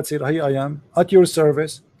 Muhammad said, "Here I am at your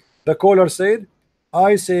service." The caller said,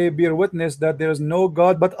 "I say, bear witness that there is no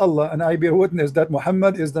God but Allah, and I bear witness that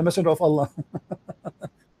Muhammad is the messenger of Allah."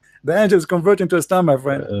 The angel is converting to Islam, my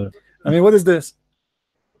friend. I mean, what is this?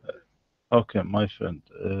 Okay, my friend.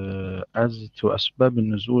 As to أسباب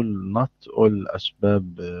النزول, not all أسباب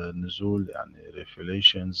نزول يعني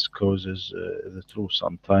revelations causes the true.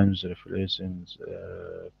 Sometimes revelations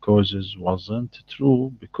causes wasn't true,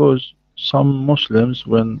 because some Muslims,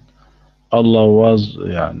 when Allah was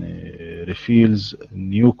يعني reveals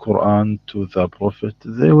new Quran to the Prophet,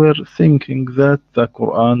 they were thinking that the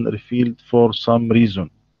Quran revealed for some reason.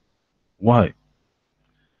 Why?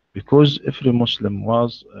 Because every Muslim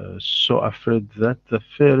was so afraid that the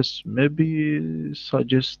verse maybe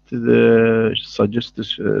suggests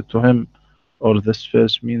to him, or this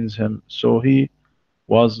verse means him. So he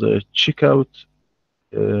was check out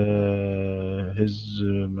his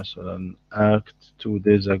مثلا act 2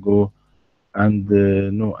 days ago, and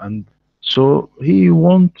no, and so he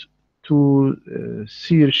want to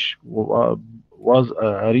search was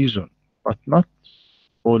a reason, but not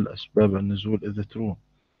all أسباب النزول is true.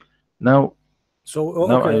 Now,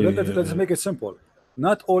 Okay, let's make it simple.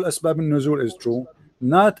 Not all Asbab al-Nuzul is true.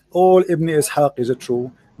 Not all Ibn Ishaq is true.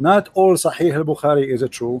 Not all Sahih al-Bukhari is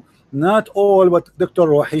true. Not all what Dr.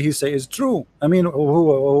 Rohi he say is true. I mean,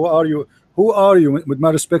 who are you? Who are you, with my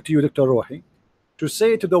respect to you, Dr. Rohi, to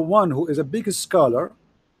say to the one who is a big scholar,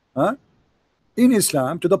 huh, in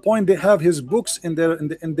Islam, to the point they have his books in their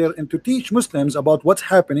and to teach Muslims about what's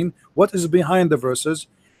happening, what is behind the verses.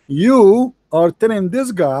 You are telling this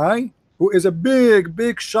guy who is a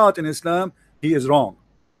big shot in Islam, he is wrong.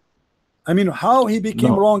 I mean, how he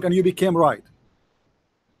became wrong and you became right?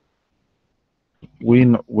 We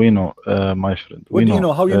know, my friend. What do you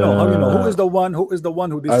know? How you know? How you know? Who is the one? Who is the one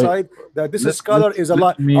who decide that this scholar is a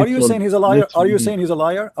liar? Are you saying he's a liar? Are you saying he's a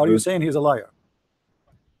liar? Are you saying he's a liar?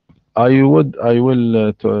 I will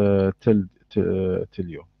tell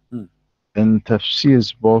you. In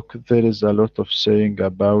Tafsir's book, there is a lot of saying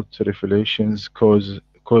about revelations causes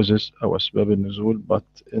or أسباب النزول, but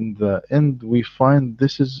in the end we find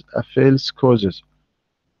this is a false causes.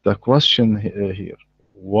 The question here,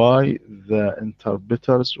 why the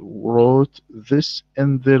interpreters wrote this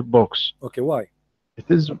in their books? Okay, why? It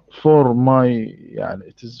is for many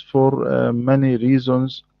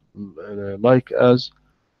reasons, like as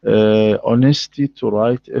honesty to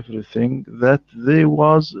write everything that they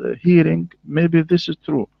was hearing. Maybe this is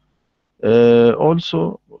true. Also,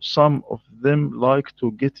 some of them like to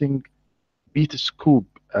getting beat scoop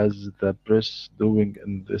as the press doing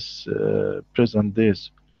in this present days.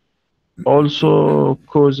 Also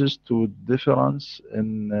causes to difference in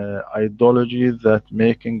ideology, that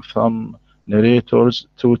making some narrators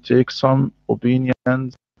to take some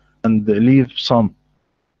opinions and leave some.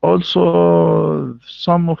 Also,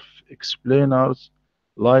 some of explainers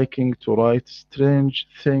liking to write strange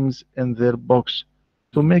things in their books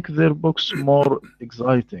to make their books more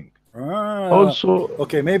exciting. Also,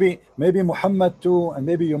 okay, maybe Muhammad too, and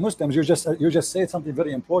maybe you Muslims, you just said something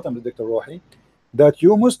very important, Dr. Rohi, that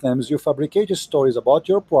you Muslims, you fabricated stories about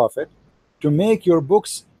your prophet to make your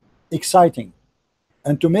books exciting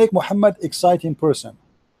and to make Muhammad exciting person.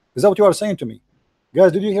 Is that what you are saying to me?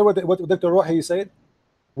 Guys, did you hear what Dr. Rohi said?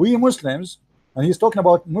 We Muslims, and he's talking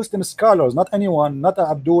about Muslim scholars, not anyone, not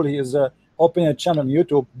Abdul. He is opening a channel on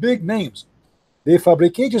YouTube, big names. They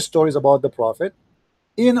fabricated stories about the Prophet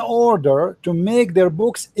in order to make their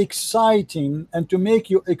books exciting and to make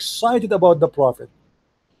you excited about the Prophet.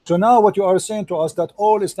 So now what you are saying to us that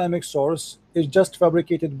all Islamic source is just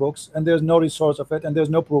fabricated books and there's no resource of it and there's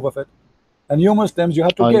no proof of it. And you Muslims, you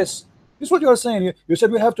have to I guess. This is what you are saying. You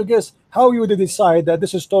said we have to guess. How you did decide that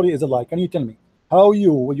this story is a lie? Can you tell me how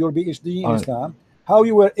you, with your PhD in I Islam, how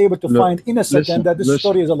you were able to look, find in a second that this listen,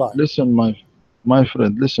 story is a lie? listen, my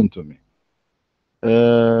friend, listen to me.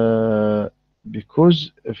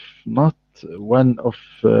 Because if not one of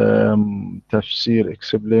tafsir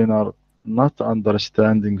explainer not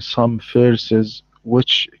understanding some verses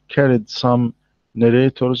which carried some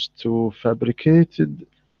narrators to fabricated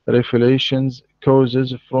revelations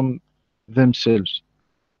causes from themselves.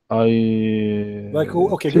 Like who?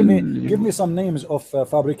 I Okay, tell give me you, some names of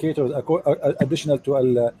fabricators additional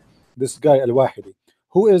to this guy Al Wahidi.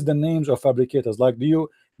 Who is the names of fabricators? Like, do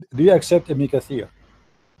you accept Ibn Kathir?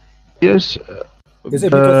 yes, Is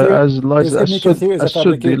Ibn Kathir as Ibn Kathir is a as Suddi,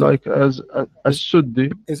 fabricator? like as Is Suddi,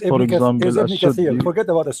 for is example, as Ibn Kathir? Suddi. Forget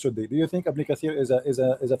about As-Suddi. Do you think Ibn Kathir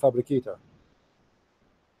is a fabricator?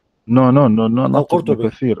 No, no, no, no, not Ibn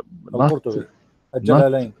Al-Qurtubi, Kathir, not Al-Qurtubi, not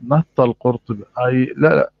Al-Jalalain. not Al-Qurtubi.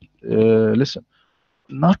 لا, listen,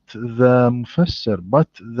 not the Mufassir, but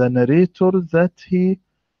the narrator that he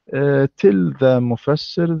tell the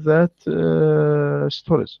Mufassir that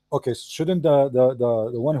stories. Okay, shouldn't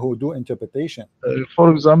the one who do interpretation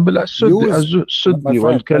For example, As-Suddi, use my As-Suddi friend,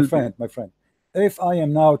 wal-Kalbi. my friend? If I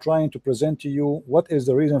am now trying to present to you what is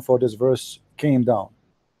the reason for this verse came down,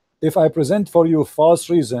 if I present for you false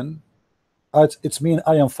reason, it's mean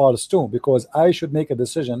I am false too, because I should make a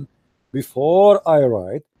decision before I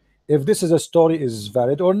write if this is a story is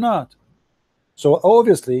valid or not. So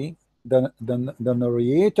obviously the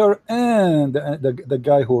narrator and the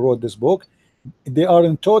guy who wrote this book, they are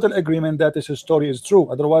in total agreement that this story is true.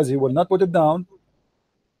 Otherwise he will not put it down,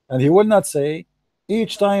 and he will not say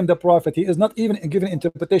each time the prophet, he is not even giving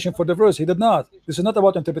interpretation for the verse. He did not. This is not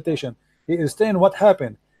about interpretation. He is saying what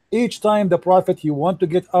happened. Each time the prophet he want to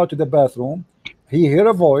get out to the bathroom, he hear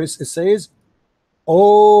a voice. It says,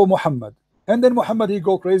 "Oh Muhammad," and then Muhammad he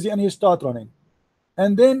go crazy and he start running,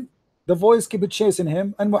 and then the voice keep chasing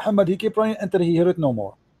him, and Muhammad he keep running until he hear it no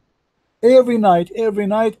more. Every night,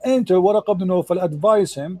 enter Waraq ibn Nawfal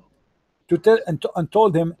advise him to tell and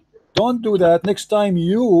told him, don't do that. Next time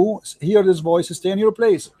you hear this voice, stay in your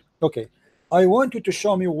place. Okay, I want you to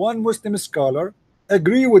show me one Muslim scholar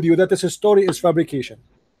agree with you that this story is fabrication.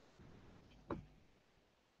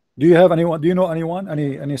 Do you have anyone? Do you know anyone?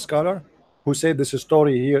 Any scholar who said this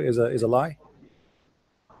story here is a lie?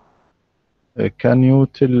 Can you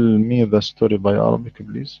tell me the story by Arabic,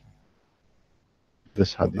 please?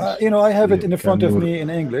 This hadith. I have it Yeah, in can front of you? me in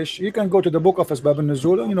English. You can go to the book of Asbab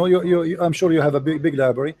al-Nuzul. I'm sure you have a big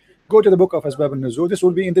library. Go to the book of Asbab al-Nuzul. This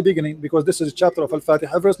will be in the beginning because this is a chapter of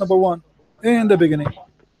Al-Fatiha, verse number 1, in the beginning.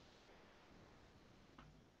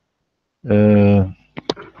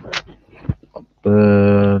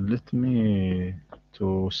 Uh, let me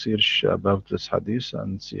to search about this hadith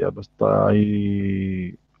and see. But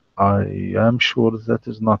I am sure that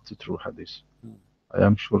is not the true hadith. I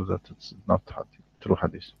am sure that it's not true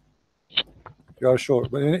hadith. You are sure,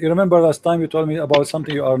 but you remember last time you told me about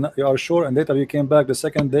something you are sure, and later you came back the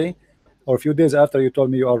second day or a few days after you told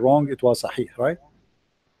me you are wrong. It was sahih, right?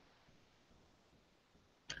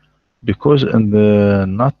 Because in the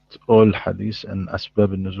not all hadith in Asbab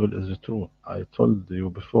al-Nuzul is true. I told you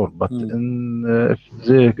before, but in if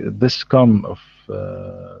this come of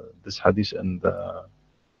this hadith in the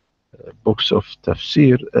books of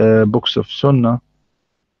tafsir, books of sunnah,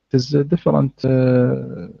 it is a different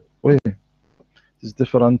way. It is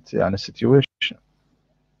different يعني, situation.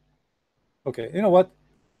 Okay, you know what?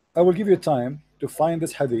 I will give you time to find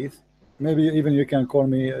this hadith. Maybe even you can call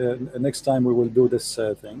me next time we will do this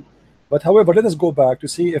thing. But however, let us go back to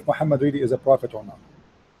see if Muhammad really is a prophet or not.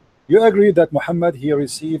 You agree that Muhammad he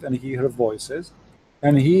received and he heard voices,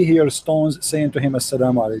 and he hears stones saying to him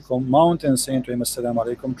assalamu alaikum, mountains saying to him assalamu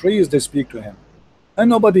alaikum, trees they speak to him, and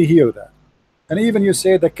nobody hear that. And even you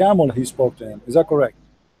say the camel he spoke to him. Is that correct?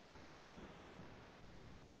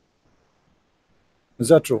 Is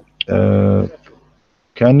that true?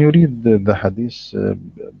 Can you read the hadith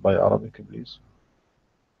by Arabic, please?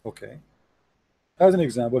 Okay. As an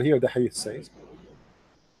example, here the hadith says,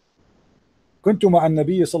 كنت مع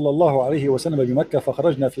النبي صلى الله عليه وسلم بمكة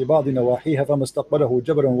فخرجنا في بعض نواحيها فما استقبله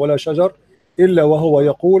جبل ولا شجر إلا وهو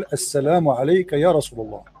يقول السلام عليك يا رسول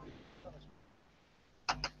الله.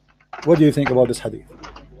 What do you think about this hadith?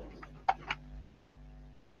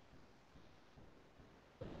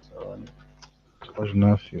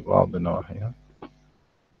 خرجنا في بعض نواحيها.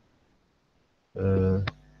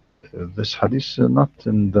 This hadith not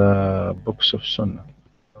in the books of Sunnah.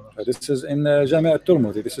 This is in Jami'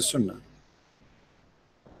 al-Tirmidhi. This is Sunnah.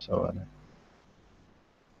 ثواني.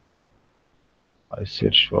 I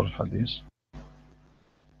search for hadith.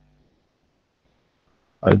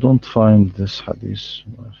 I don't find this hadith,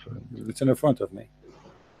 my friend. It's in front of me.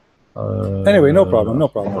 Anyway, no problem, no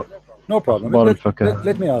problem, no problem.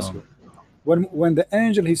 Let me ask you. When the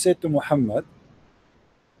angel, he said to Muhammad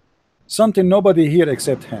something nobody here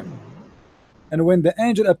except him, and when the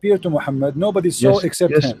angel appeared to Muhammad, nobody saw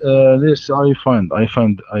except him. Yes, I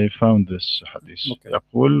found this hadith.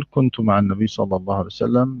 يقول كنت مع النبي صلى الله عليه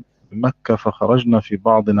وسلم بمكة فخرجنا في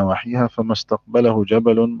بعض نواحيها فما استقبله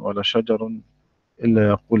جبل ولا شجر إلا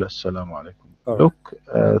يقول السلام عليكم. Look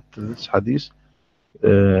at this hadith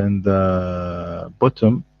in the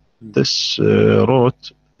bottom. This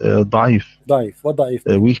wrote ضعيف. What ضعيف?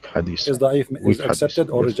 Weak hadith. Is ضعيف is accepted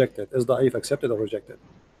or rejected? Is ضعيف accepted or rejected?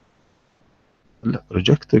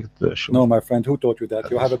 Rejected. No, my friend, who taught you that?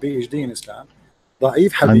 You have a PhD in Islam.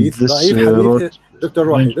 ضعيف hadith. ضعيف hadith. Dr.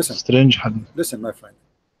 Rohi, listen. Strange hadith. Listen, my friend.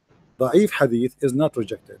 ضعيف hadith is not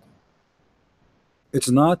rejected. It's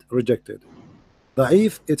not rejected.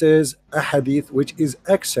 ضعيف, it is a hadith which is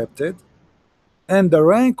accepted, and the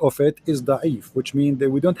rank of it is ضعيف, which means that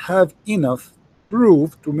we don't have enough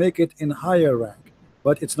proof to make it in higher rank,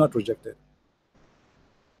 but it's not rejected.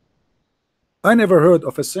 I never heard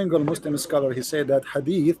of a single Muslim scholar he said that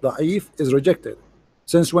hadith ضعيف is rejected.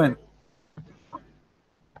 Since when?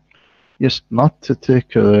 Yes, not to take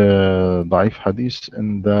ضعيف hadith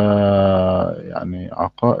in the يعني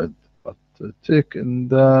عقائد, but take in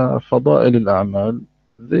the فضائل الأعمال.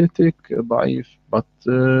 They take ضعيف, but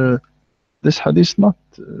this hadith not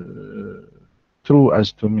true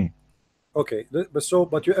as to me. Okay,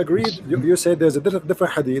 but you agreed. You said there's a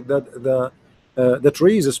different hadith that the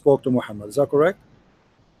trees spoke to Muhammad. Is that correct?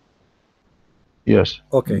 Yes.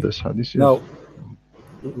 Okay. This hadith. Yes. Now,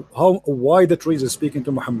 why the trees is speaking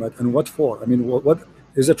to Muhammad, and what for? I mean, what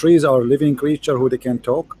is the trees are living creature who they can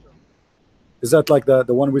talk? Is that like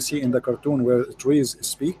the one we see in the cartoon where trees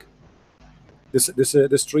speak?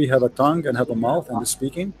 This tree have a tongue and have a mouth and is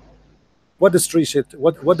speaking. What this tree said?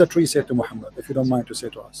 What the tree said to Muhammad? If you don't mind to say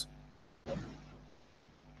to us.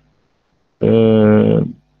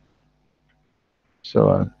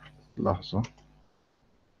 سواء لحظة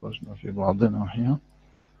خرجنا في بعض نواحيها.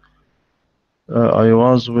 I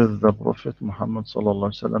was with the Prophet Muhammad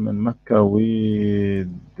sallallahu alaihi wasallam in Mecca. We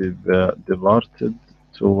departed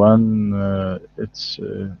to one its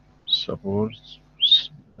supports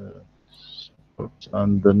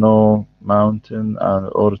and no mountain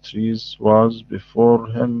or trees was before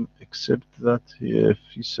him except that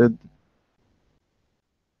he said.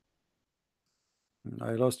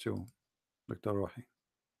 I lost you, Dr. Rohi.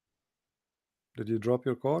 Did you drop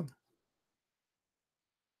your call?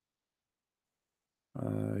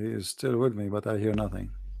 He is still with me, but I hear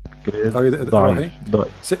nothing. Rohi?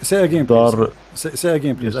 Say again, please. Say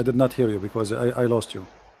again, please. Yes. I did not hear you because I lost you.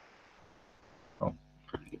 Oh.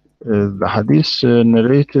 The hadith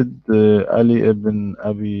narrated Ali ibn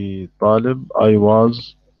Abi Talib. I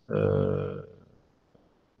was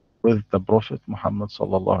with the Prophet Muhammad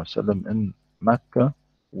sallallahu alaihi wasallam in Mecca.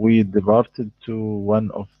 We departed to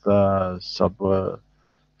one of the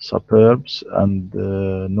suburbs and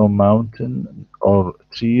no mountain or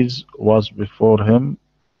trees was before him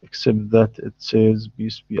except that it says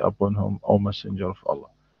peace be upon him, O Messenger of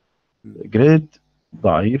Allah. Grade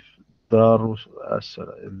ضعيف. دار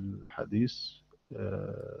الحديث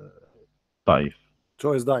ضعيف.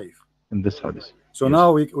 So it's ضعيف in this hadith. So yes.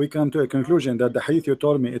 Now we come to a conclusion that the hadith you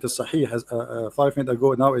told me it is sahih as 5 minutes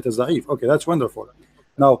ago, now it is ضعيف. Okay, that's wonderful.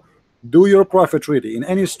 Now, do your prophet really in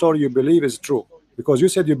any story you believe is true? Because you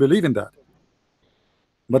said you believe in that,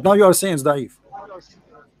 but now you are saying it's ضعيف.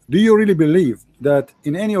 Do you really believe that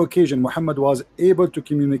in any occasion Muhammad was able to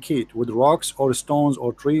communicate with rocks or stones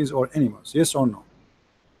or trees or animals? Yes or no?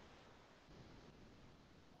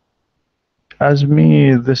 As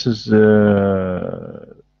me, this is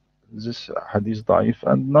this hadith ضعيف,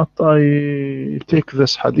 and not I take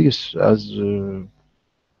this hadith as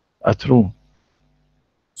a true.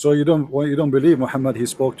 So you don't believe Muhammad he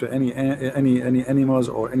spoke to any animals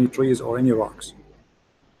or any trees or any rocks?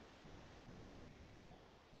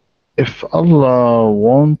 if Allah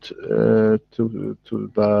want to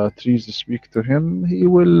the trees speak to him, he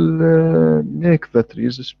will make the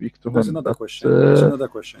trees speak to This is him. not the But question. This is not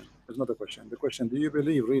the question. It's not the question. The question: do you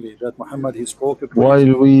believe really that Muhammad he spoke to trees while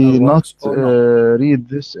and we not rocks or no? read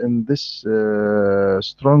this in this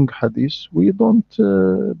strong hadith, we don't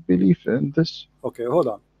believe in this. Okay, hold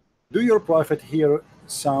on. Do your prophet hear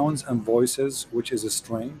sounds and voices which is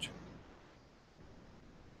strange?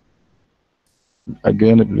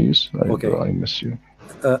 Again, please, Okay. I miss you.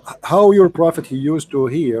 How your prophet he used to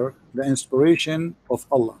hear the inspiration of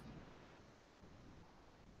Allah?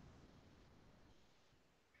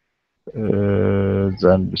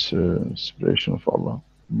 The inspiration of Allah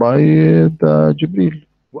by the Jibril.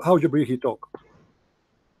 How Jibril he talk?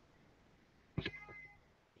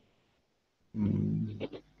 Mm,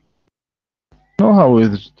 know how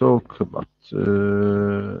it talk, but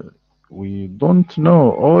we don't know.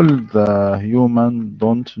 All the human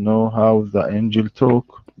don't know how the angel talk,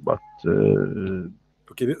 but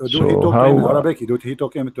Okay, do he so talk to how him in Arabic? Do he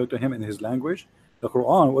talk to him in his language? The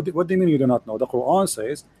Quran. What do you mean you do not know? The Quran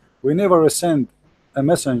says we never send a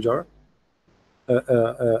messenger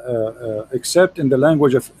except in the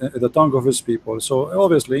language of the tongue of his people. So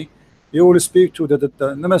obviously, you will speak to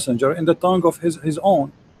the messenger in the tongue of his own.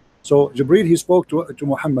 So Jibril he spoke to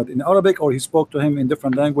Muhammad in Arabic, or he spoke to him in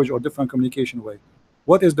different language or different communication way.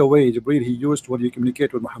 What is the way Jibril he used when he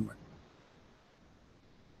communicate with Muhammad?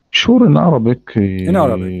 sure in Arabic? In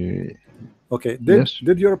Arabic. Okay. Did Yes,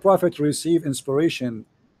 did your prophet receive inspiration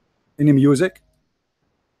in music?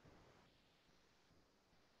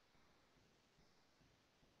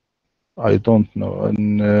 I don't know.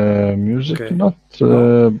 In music, Okay. not,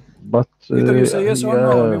 No. but Either you say yes he or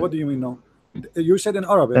no. I mean, what do you mean no? You said in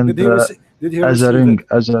Arabic. and Did he receive? Did he as a receive ring, it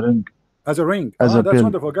as a ring, as a ring? as Ah, a that's bill,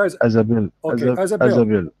 wonderful, guys. as a bill, Okay, as a as a bill.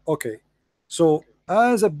 bill. Okay, so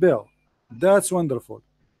as a bill, that's wonderful.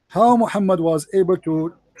 How Muhammad was able to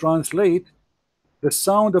translate the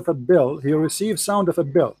sound of a bill? He received sound of a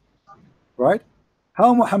bill, right? How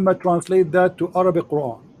Muhammad translate that to Arabic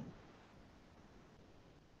Quran?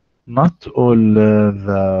 Not all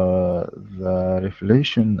the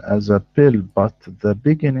revelation as a pill, but the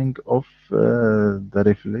beginning of the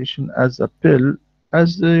revelation as a pill, as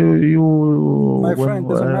you My when friend,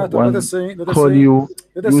 doesn't matter. one Let us call say, you,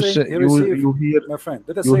 let us say he received. My friend,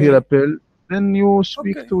 let us you hear say a pill, then you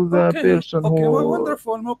speak okay, to the okay, person who okay. Well,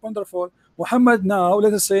 wonderful, wonderful. Muhammad now,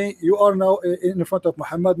 let us say you are now in front of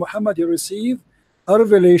Muhammad. Muhammad, you receive a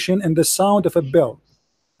revelation in the sound of a bell.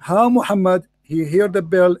 How Muhammad he hear the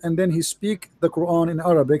bell and then he speak the Quran in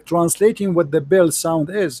Arabic, translating what the bell sound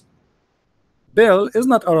is. Bell is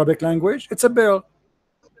not Arabic language; it's a bell.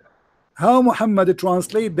 How Muhammad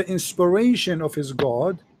translate the inspiration of his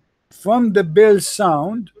God from the bell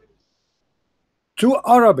sound to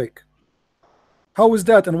Arabic? How is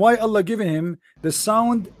that? And why Allah giving him the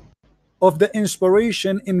sound of the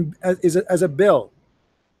inspiration in as a bell?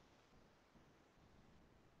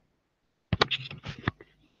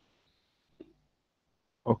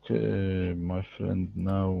 okay, my friend.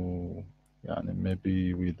 Now, يعني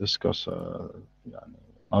maybe we discuss يعني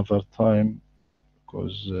another time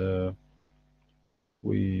because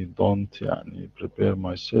we don't يعني prepare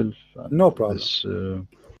myself and No problem. this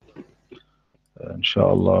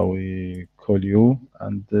inshallah we call you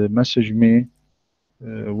and message me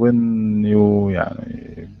when you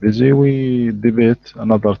يعني busy we debate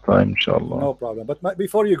another time inshallah. No problem. But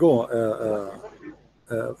before you go,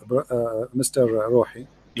 Mr. Rohi,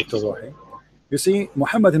 Dr. Rohi, you see,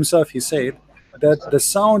 Muhammad himself, he said that the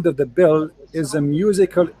sound of the bell is a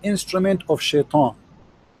musical instrument of shaitan.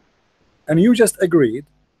 And you just agreed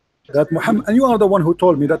that Muhammad, and you are the one who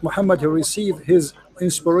told me that Muhammad he received his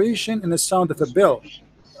inspiration in the sound of a bell.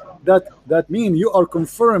 That means you are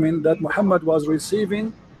confirming that Muhammad was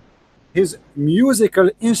receiving his musical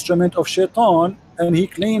instrument of shaitan, and he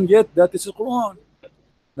claimed yet that this is Quran.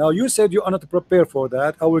 Now you said you are not prepared for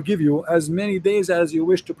that. I will give you as many days as you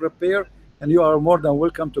wish to prepare, and you are more than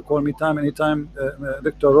welcome to call me time anytime,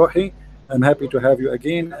 Dr. Rohi. I'm happy to have you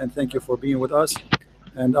again, and thank you for being with us.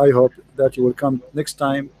 And I hope that you will come next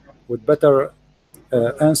time with better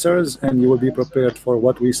answers, and you will be prepared for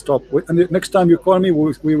what we stop with. And the next time you call me,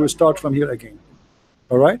 we will start from here again.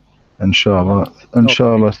 All right? Inshallah, Okay.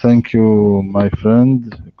 inshallah. Thank you my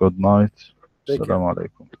friend. Good night. Take care. Assalamu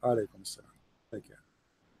alaikum. Alaikum salam. Take care.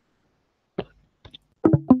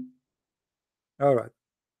 All right.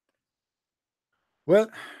 Well,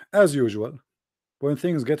 as usual, when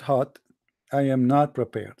things get hot, I am not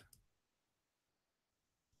prepared,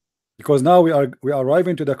 because now we are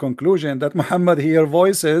arriving to the conclusion that Muhammad hear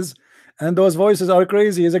voices, and those voices are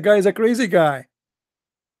crazy. The guy is a crazy guy.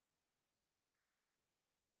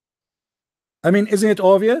 I mean, isn't it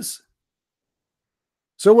obvious?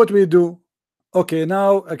 So what we do? Okay,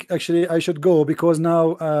 now actually I should go because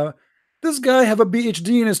now this guy have a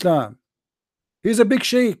PhD in Islam. He's a big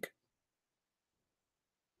sheikh,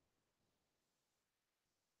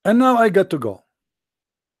 and now I got to go.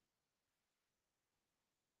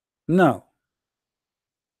 Now,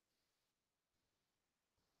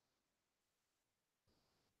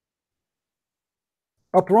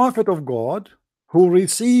 a prophet of God who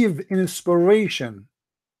received inspiration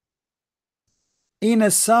in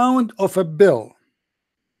a sound of a bell.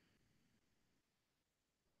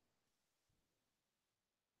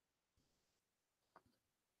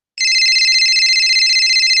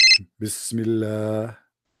 Bismillah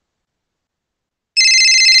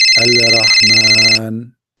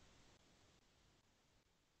Al-Rahman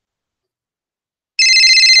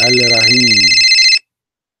Al-Rahim.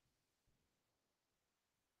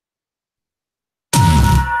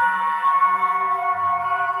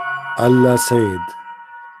 Allah said,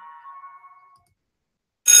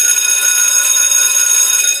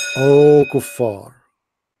 "O kuffar,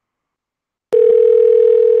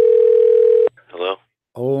 Hello?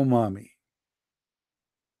 O mommy,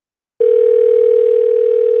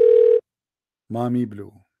 mommy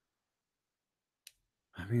blue."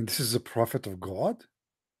 I mean, this is a prophet of God.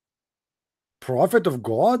 Prophet of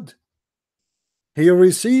God. He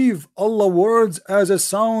received Allah words as a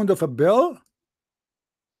sound of a bell,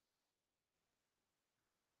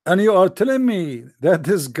 and you are telling me that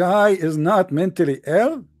this guy is not mentally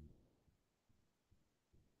ill?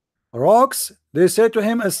 Rocks, they say to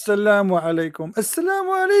him, Assalamu alaikum.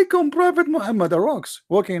 Assalamu alaikum, Prophet Muhammad. A rocks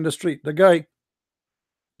walking in the street. The guy,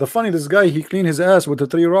 the funny, this guy, he cleaned his ass with the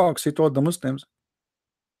 3 rocks. He told the Muslims.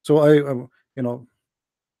 So you know,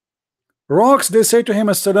 rocks, they say to him,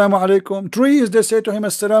 Assalamu alaikum. Trees, they say to him,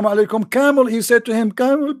 Assalamu alaikum. Camel, he said to him,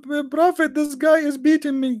 Camel, Prophet, this guy is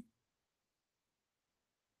beating me.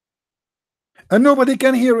 And nobody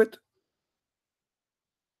can hear it.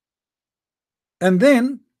 And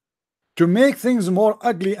then, to make things more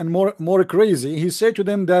ugly and more crazy, he said to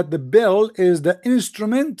them that the bell is the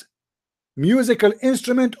instrument, musical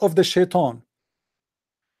instrument of the shaitan.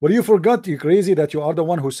 Well, you forgot, you crazy, that you are the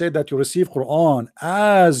one who said that you receive Quran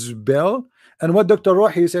as bell. And what Dr.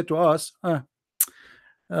 Rohi said to us,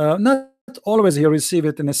 not always he receive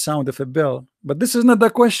it in the sound of a bell. But this is not the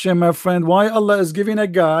question, my friend. Why Allah is giving a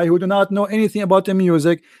guy who do not know anything about the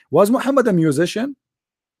music? Was Muhammad a musician?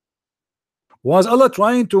 Was Allah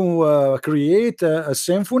trying to create a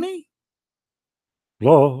symphony?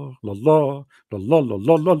 La la la la la la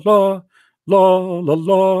la la la la la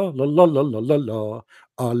la la la la la la.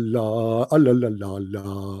 Allah, Allah, la la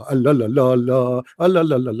la, Allah, la la la, Allah,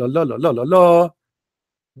 la la la la la la la la.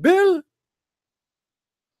 Bill,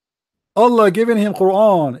 Allah giving him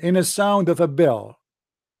Quran in a sound of a bell,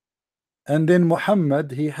 and then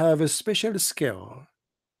Muhammad, he have a special skill.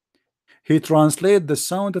 He translate the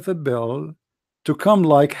sound of a bell to come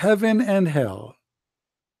like heaven and hell.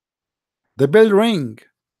 The bell ring.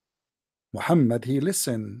 Muhammad, he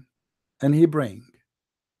listen and he bring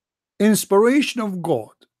inspiration of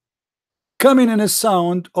God coming in a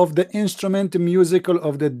sound of the instrument musical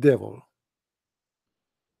of the devil.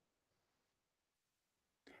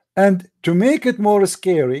 And to make it more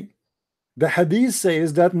scary, the hadith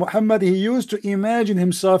says that Muhammad, he used to imagine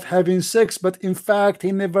himself having sex, but in fact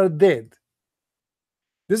he never did.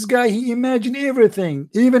 This guy, he imagined everything,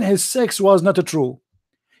 even his sex was not true.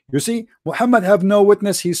 You see, Muhammad have no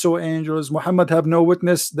witness he saw angels. Muhammad have no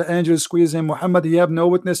witness the angels squeeze him. Muhammad, he have no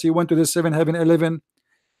witness he went to the 7 heaven 11.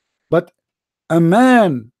 But a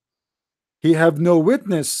man, he have no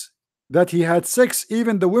witness that he had sex,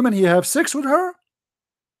 even the women he have sex with her.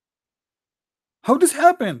 How this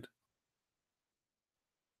happened?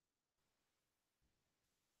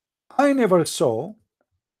 I never saw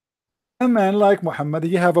a man like Muhammad.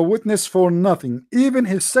 He have a witness for nothing. Even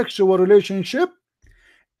his sexual relationship,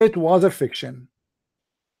 it was a fiction.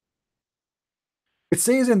 It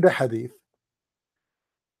says in the hadith,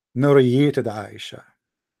 narrated Aisha,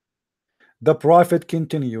 the Prophet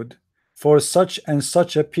continued for such and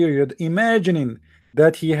such a period, imagining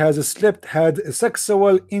that he has slept, had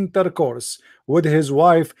sexual intercourse with his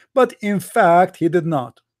wife, but in fact he did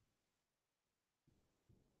not.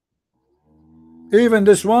 Even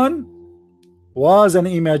this one was an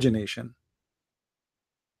imagination.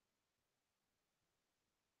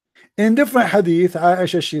 In different hadith,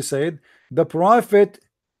 Aisha, she said, the Prophet,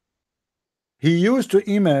 he used to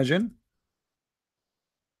imagine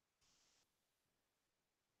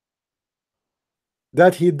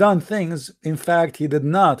that he done things, in fact he did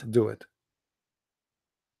not do it.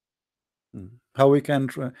 How we can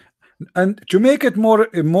And to make it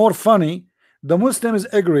more funny, the Muslims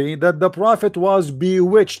agree that the prophet was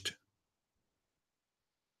bewitched.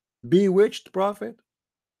 Bewitched prophet.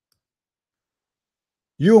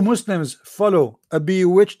 You Muslims follow a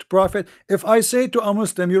bewitched prophet. If I say to a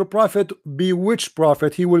Muslim, your prophet bewitched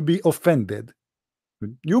prophet, he will be offended.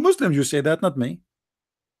 You Muslims, you say that, not me.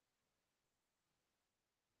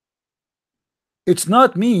 It's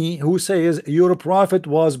not me who says your prophet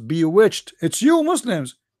was bewitched. It's you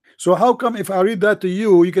Muslims. So how come if I read that to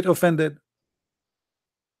you, you get offended?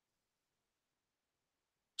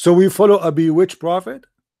 So we follow a bewitched prophet?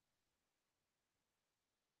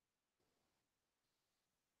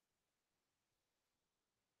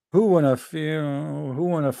 Who wanna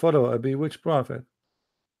follow a bewitched prophet?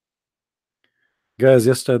 Guys,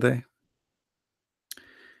 yesterday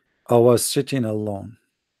I was sitting alone.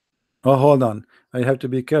 Oh, hold on. I have to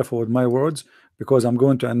be careful with my words because I'm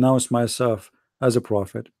going to announce myself as a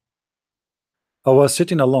prophet. I was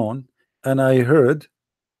sitting alone and I heard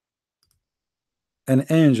an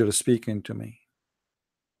angel speaking to me.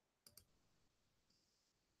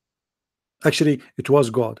 Actually, it was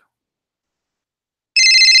God.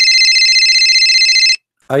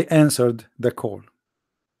 I answered the call.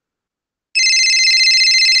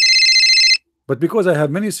 But because I have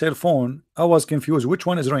many cell phone, I was confused which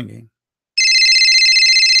one is ringing.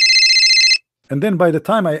 And then by the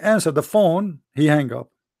time I answered the phone, he hung up.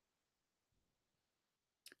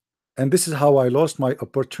 And this is how I lost my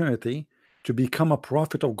opportunity to become a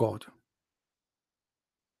prophet of God.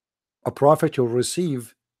 A prophet who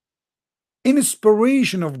receive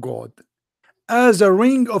inspiration of God as a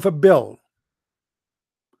ring of a bell.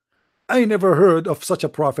 I never heard of such a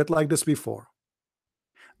prophet like this before.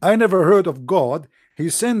 I never heard of God.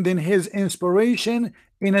 He's sending his inspiration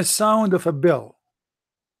in a sound of a bell.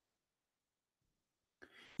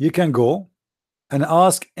 You can go and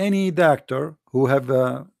ask any doctor who have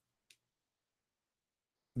a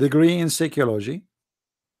degree in psychology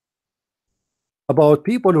about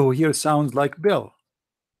people who hear sounds like bell.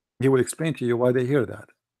 He will explain to you why they hear that.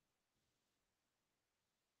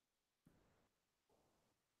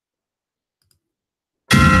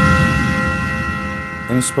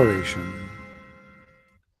 Inspiration.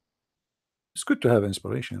 It's good to have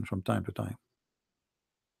inspiration from time to time.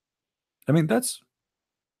 I mean, that's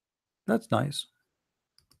nice.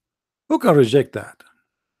 Who can reject that?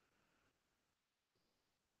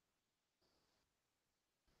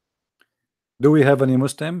 Do we have any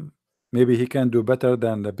Muslim? Maybe he can do better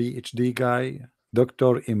than the PhD guy,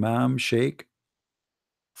 Dr. Imam Sheikh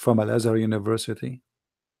from Al Azhar University.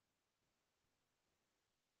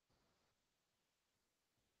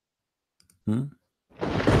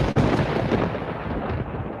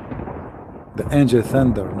 The angel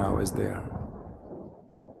thunder now is there.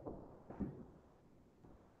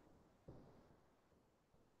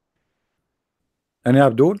 Any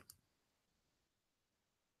Abdul?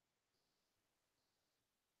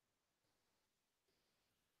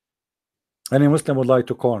 Any Muslim would like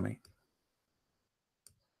to call me?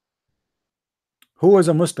 Who is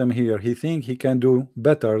a Muslim here? He think he can do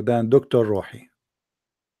better than Dr. Rohi?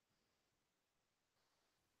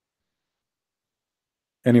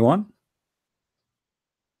 Anyone?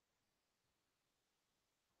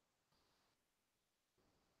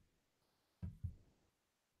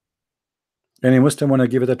 Any Muslim want to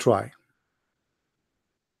give it a try?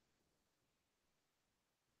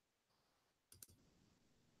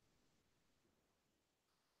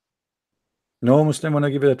 No Muslim want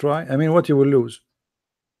to give it a try? I mean, what you will lose?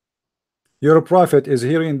 Your prophet is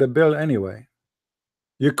hearing the bell anyway.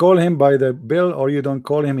 You call him by the bell or you don't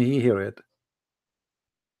call him, he hear it.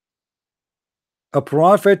 A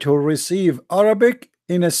prophet who receive Arabic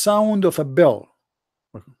in a sound of a bell.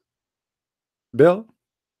 Bell?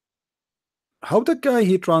 How the guy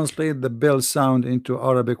he translate the bell sound into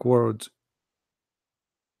Arabic words?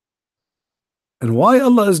 And why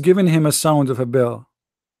Allah is giving him a sound of a bell?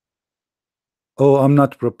 Oh, I'm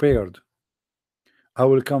not prepared. I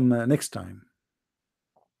will come next time.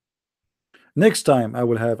 Next time I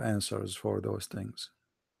will have answers for those things.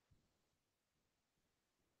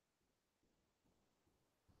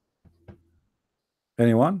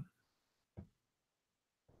 Anyone?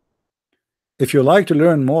 If you like to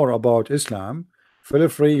learn more about Islam, feel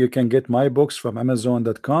free. You can get my books from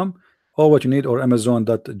Amazon.com, or what you need, or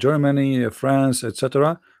Amazon.Germany, France,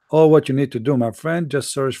 etc. Or what you need to do, my friend,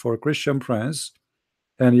 just search for Christian Prince,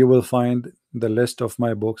 and you will find the list of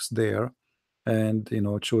my books there. And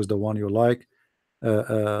choose the one you like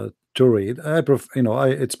to read.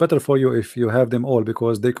 It's better for you if you have them all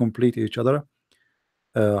because they complete each other.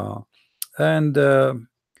 And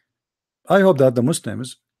I hope that the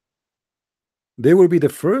Muslims They will be the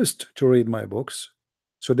first to read my books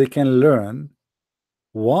so they can learn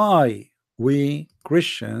why we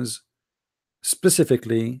Christians,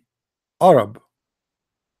 specifically Arab,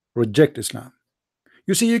 reject Islam.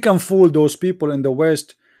 You see, you can fool those people in the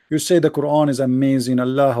West. You say the Quran is amazing,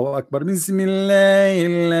 Allahu Akbar, Bismillah,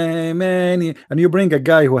 and you bring a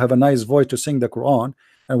guy who have a nice voice to sing the Quran,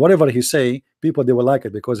 and whatever he say, people they will like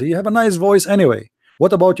it because he have a nice voice anyway.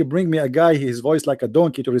 What about you bring me a guy, his voice like a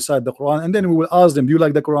donkey to recite the Quran, and then we will ask them, do you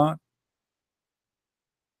like the Quran?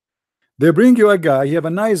 They bring you a guy, he have a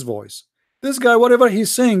nice voice. This guy, whatever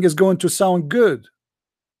he's saying is going to sound good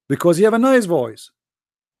because he have a nice voice.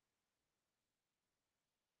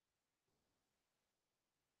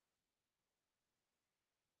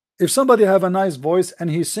 If somebody have a nice voice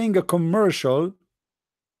and he sing a commercial,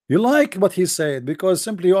 you like what he said because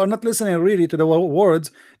simply you are not listening really to the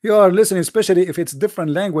words. You are listening, especially if it's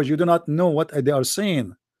different language. You do not know what they are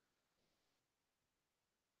saying.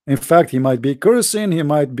 In fact, he might be cursing, he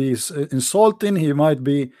might be insulting, he might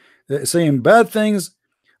be saying bad things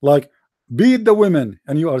like beat the women,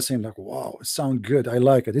 and you are saying like, wow, it sounds good, I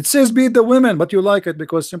like it. It says beat the women, but you like it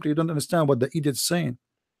because simply you don't understand what the idiot's saying,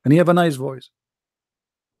 and he have a nice voice.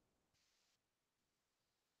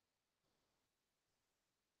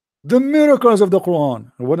 The miracles of the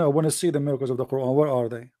Quran. I want to see the miracles of the Quran. Where are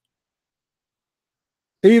they?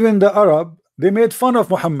 Even the Arab, they made fun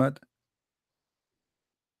of Muhammad.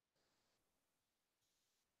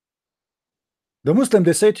 The Muslim,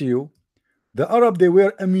 they say to you, the Arab, they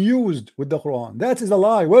were amused with the Quran. That is a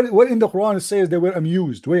lie. Where in the Quran it says they were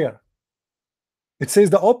amused? Where? It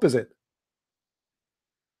says the opposite.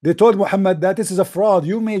 They told Muhammad that this is a fraud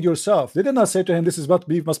you made yourself. They did not say to him, this is what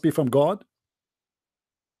must be from God.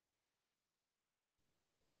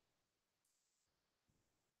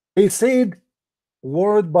 They said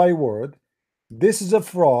word by word, this is a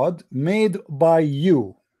fraud made by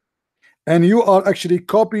you, and you are actually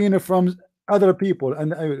copying it from other people. And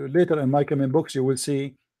later in my coming books you will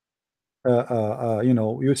see you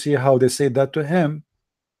know, you see how they say that to him,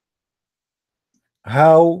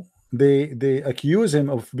 how they accuse him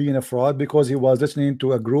of being a fraud because he was listening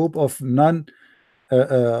to a group of non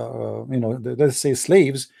you know, let's say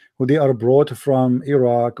slaves who they are brought from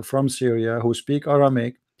Iraq, from Syria, who speak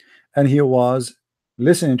Aramaic, and he was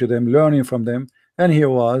listening to them, learning from them, and he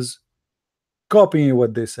was copying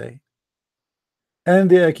what they say, and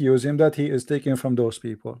they accuse him that he is taking from those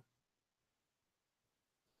people.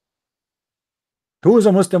 Who is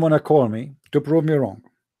a Muslim wanna call me to prove me wrong?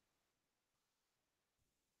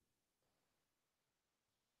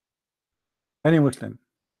 Any Muslim?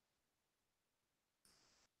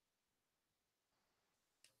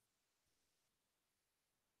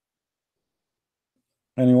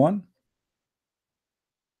 Anyone?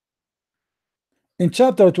 In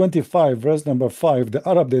chapter 25, verse number 5, the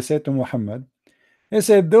Arab, they said to Muhammad, he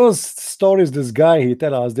said, those stories this guy he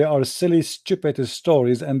tell us, they are silly, stupid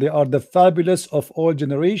stories, and they are the fabulous of all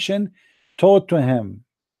generation taught to him.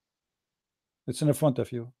 It's in front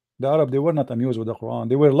of you. The Arab, they were not amused with the Quran.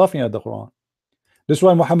 They were laughing at the Quran. This is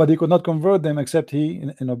why Muhammad, he could not convert them except he,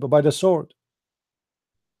 you know, by the sword.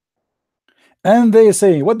 And they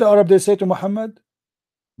say, what the Arab they say to Muhammad?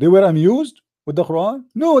 They were amused with the Quran?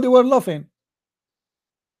 No, they were laughing.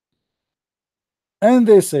 And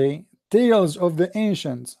they say, tales of the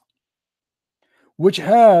ancients, which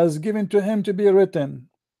has given to him to be written,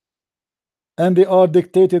 and they are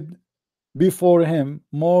dictated before him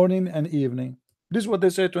morning and evening. This is what they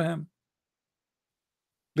say to him.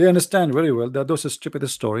 They understand very well that those are stupid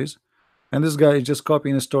stories, and this guy is just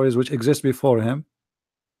copying stories which exist before him,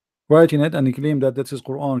 writing it, and he claimed that this is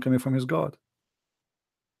Quran coming from his God.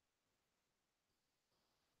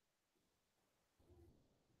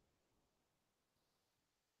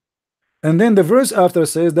 And then the verse after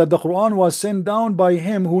says that the Quran was sent down by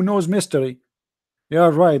him who knows mystery. Yeah,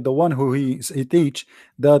 right. The one who he teach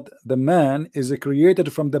that the man is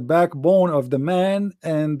created from the backbone of the man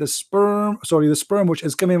and the sperm, sorry, the sperm which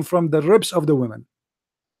is coming from the ribs of the women.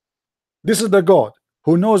 This is the God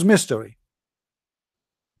who knows mystery.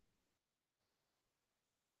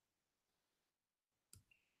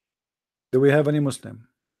 Do we have any Muslim?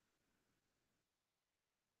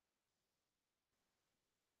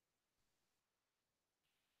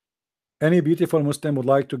 Any beautiful Muslim would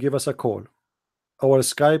like to give us a call? Our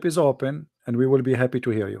Skype is open and we will be happy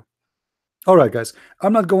to hear you. All right, guys,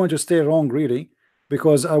 I'm not going to stay long really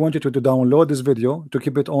because I want you to download this video to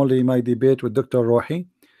keep it only my debate with Dr. Rohi,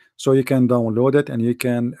 so you can download it and you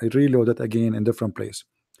can reload it again in different place.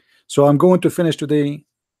 So I'm going to finish today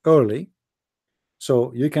early,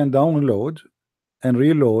 so you can download and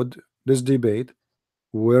reload this debate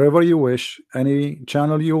wherever you wish, any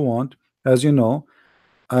channel you want. As you know,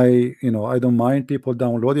 I don't mind people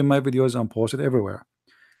downloading my videos and post it everywhere.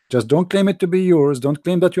 Just don't claim it to be yours. Don't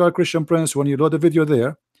claim that you are Christian Prince when you load the video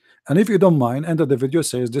there. And if you don't mind, enter the video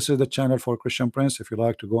says this is the channel for Christian Prince if you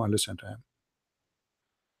like to go and listen to him.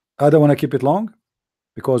 I don't want to keep it long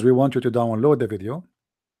because we want you to download the video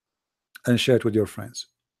and share it with your friends.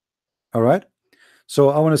 All right. So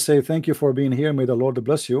I want to say thank you for being here. May the Lord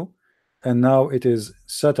bless you. And now it is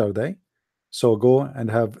Saturday. So go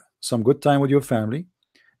and have some good time with your family.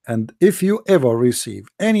 And if you ever receive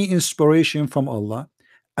any inspiration from Allah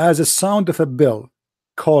as a sound of a bell,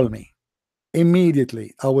 call me.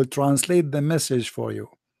 Immediately, I will translate the message for you.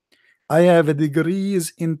 I have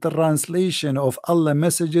degrees in translation of Allah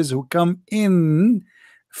messages who come in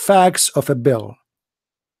facts of a bell.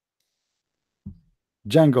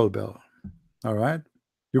 Jungle Bell. All right.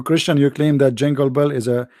 You Christian, you claim that Jungle Bell is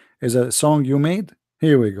a song you made?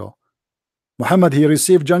 Here we go. Muhammad, he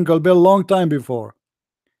received Jungle Bell long time before.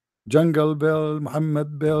 Jungle Bell,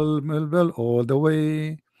 Muhammad Bell, Bell all the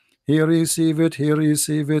way. He receive it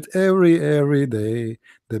every day.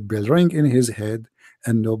 The bell ring in his head,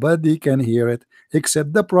 and nobody can hear it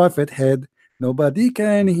except the prophet head. Nobody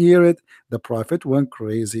can hear it. The prophet went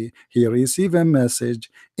crazy. He received a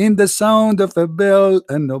message in the sound of a bell,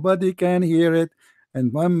 and nobody can hear it.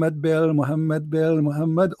 And Muhammad Bell, Muhammad Bell,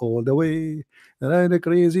 Muhammad all the way. Really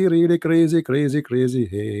crazy, really crazy, crazy, crazy.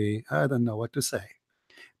 Hey, I don't know what to say.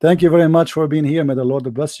 Thank you very much for being here. May the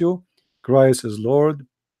Lord bless you. Christ is Lord.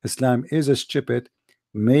 Islam is a stupid,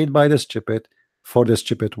 made by the stupid, for the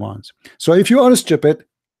stupid ones. So if you are stupid,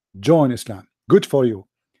 join Islam. Good for you.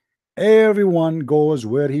 Everyone goes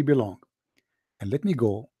where he belongs. And let me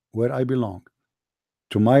go where I belong.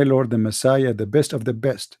 To my Lord, the Messiah, the best of the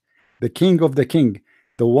best, the King of the King,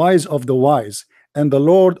 the wise of the wise, and the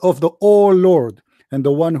Lord of the all Lord, and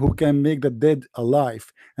the one who can make the dead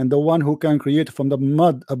alive, and the one who can create from the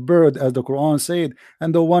mud a bird, as the Quran said,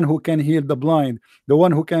 and the one who can heal the blind, the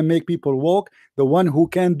one who can make people walk, the one who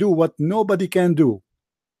can do what nobody can do.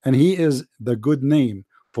 And he is the good name,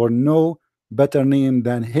 for no better name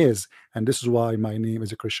than his. And this is why my name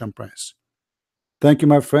is a Christian Prince. Thank you,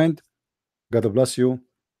 my friend. God bless you,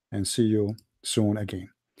 and see you soon again.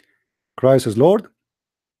 Christ is Lord,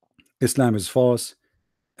 Islam is false,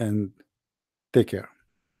 and take care.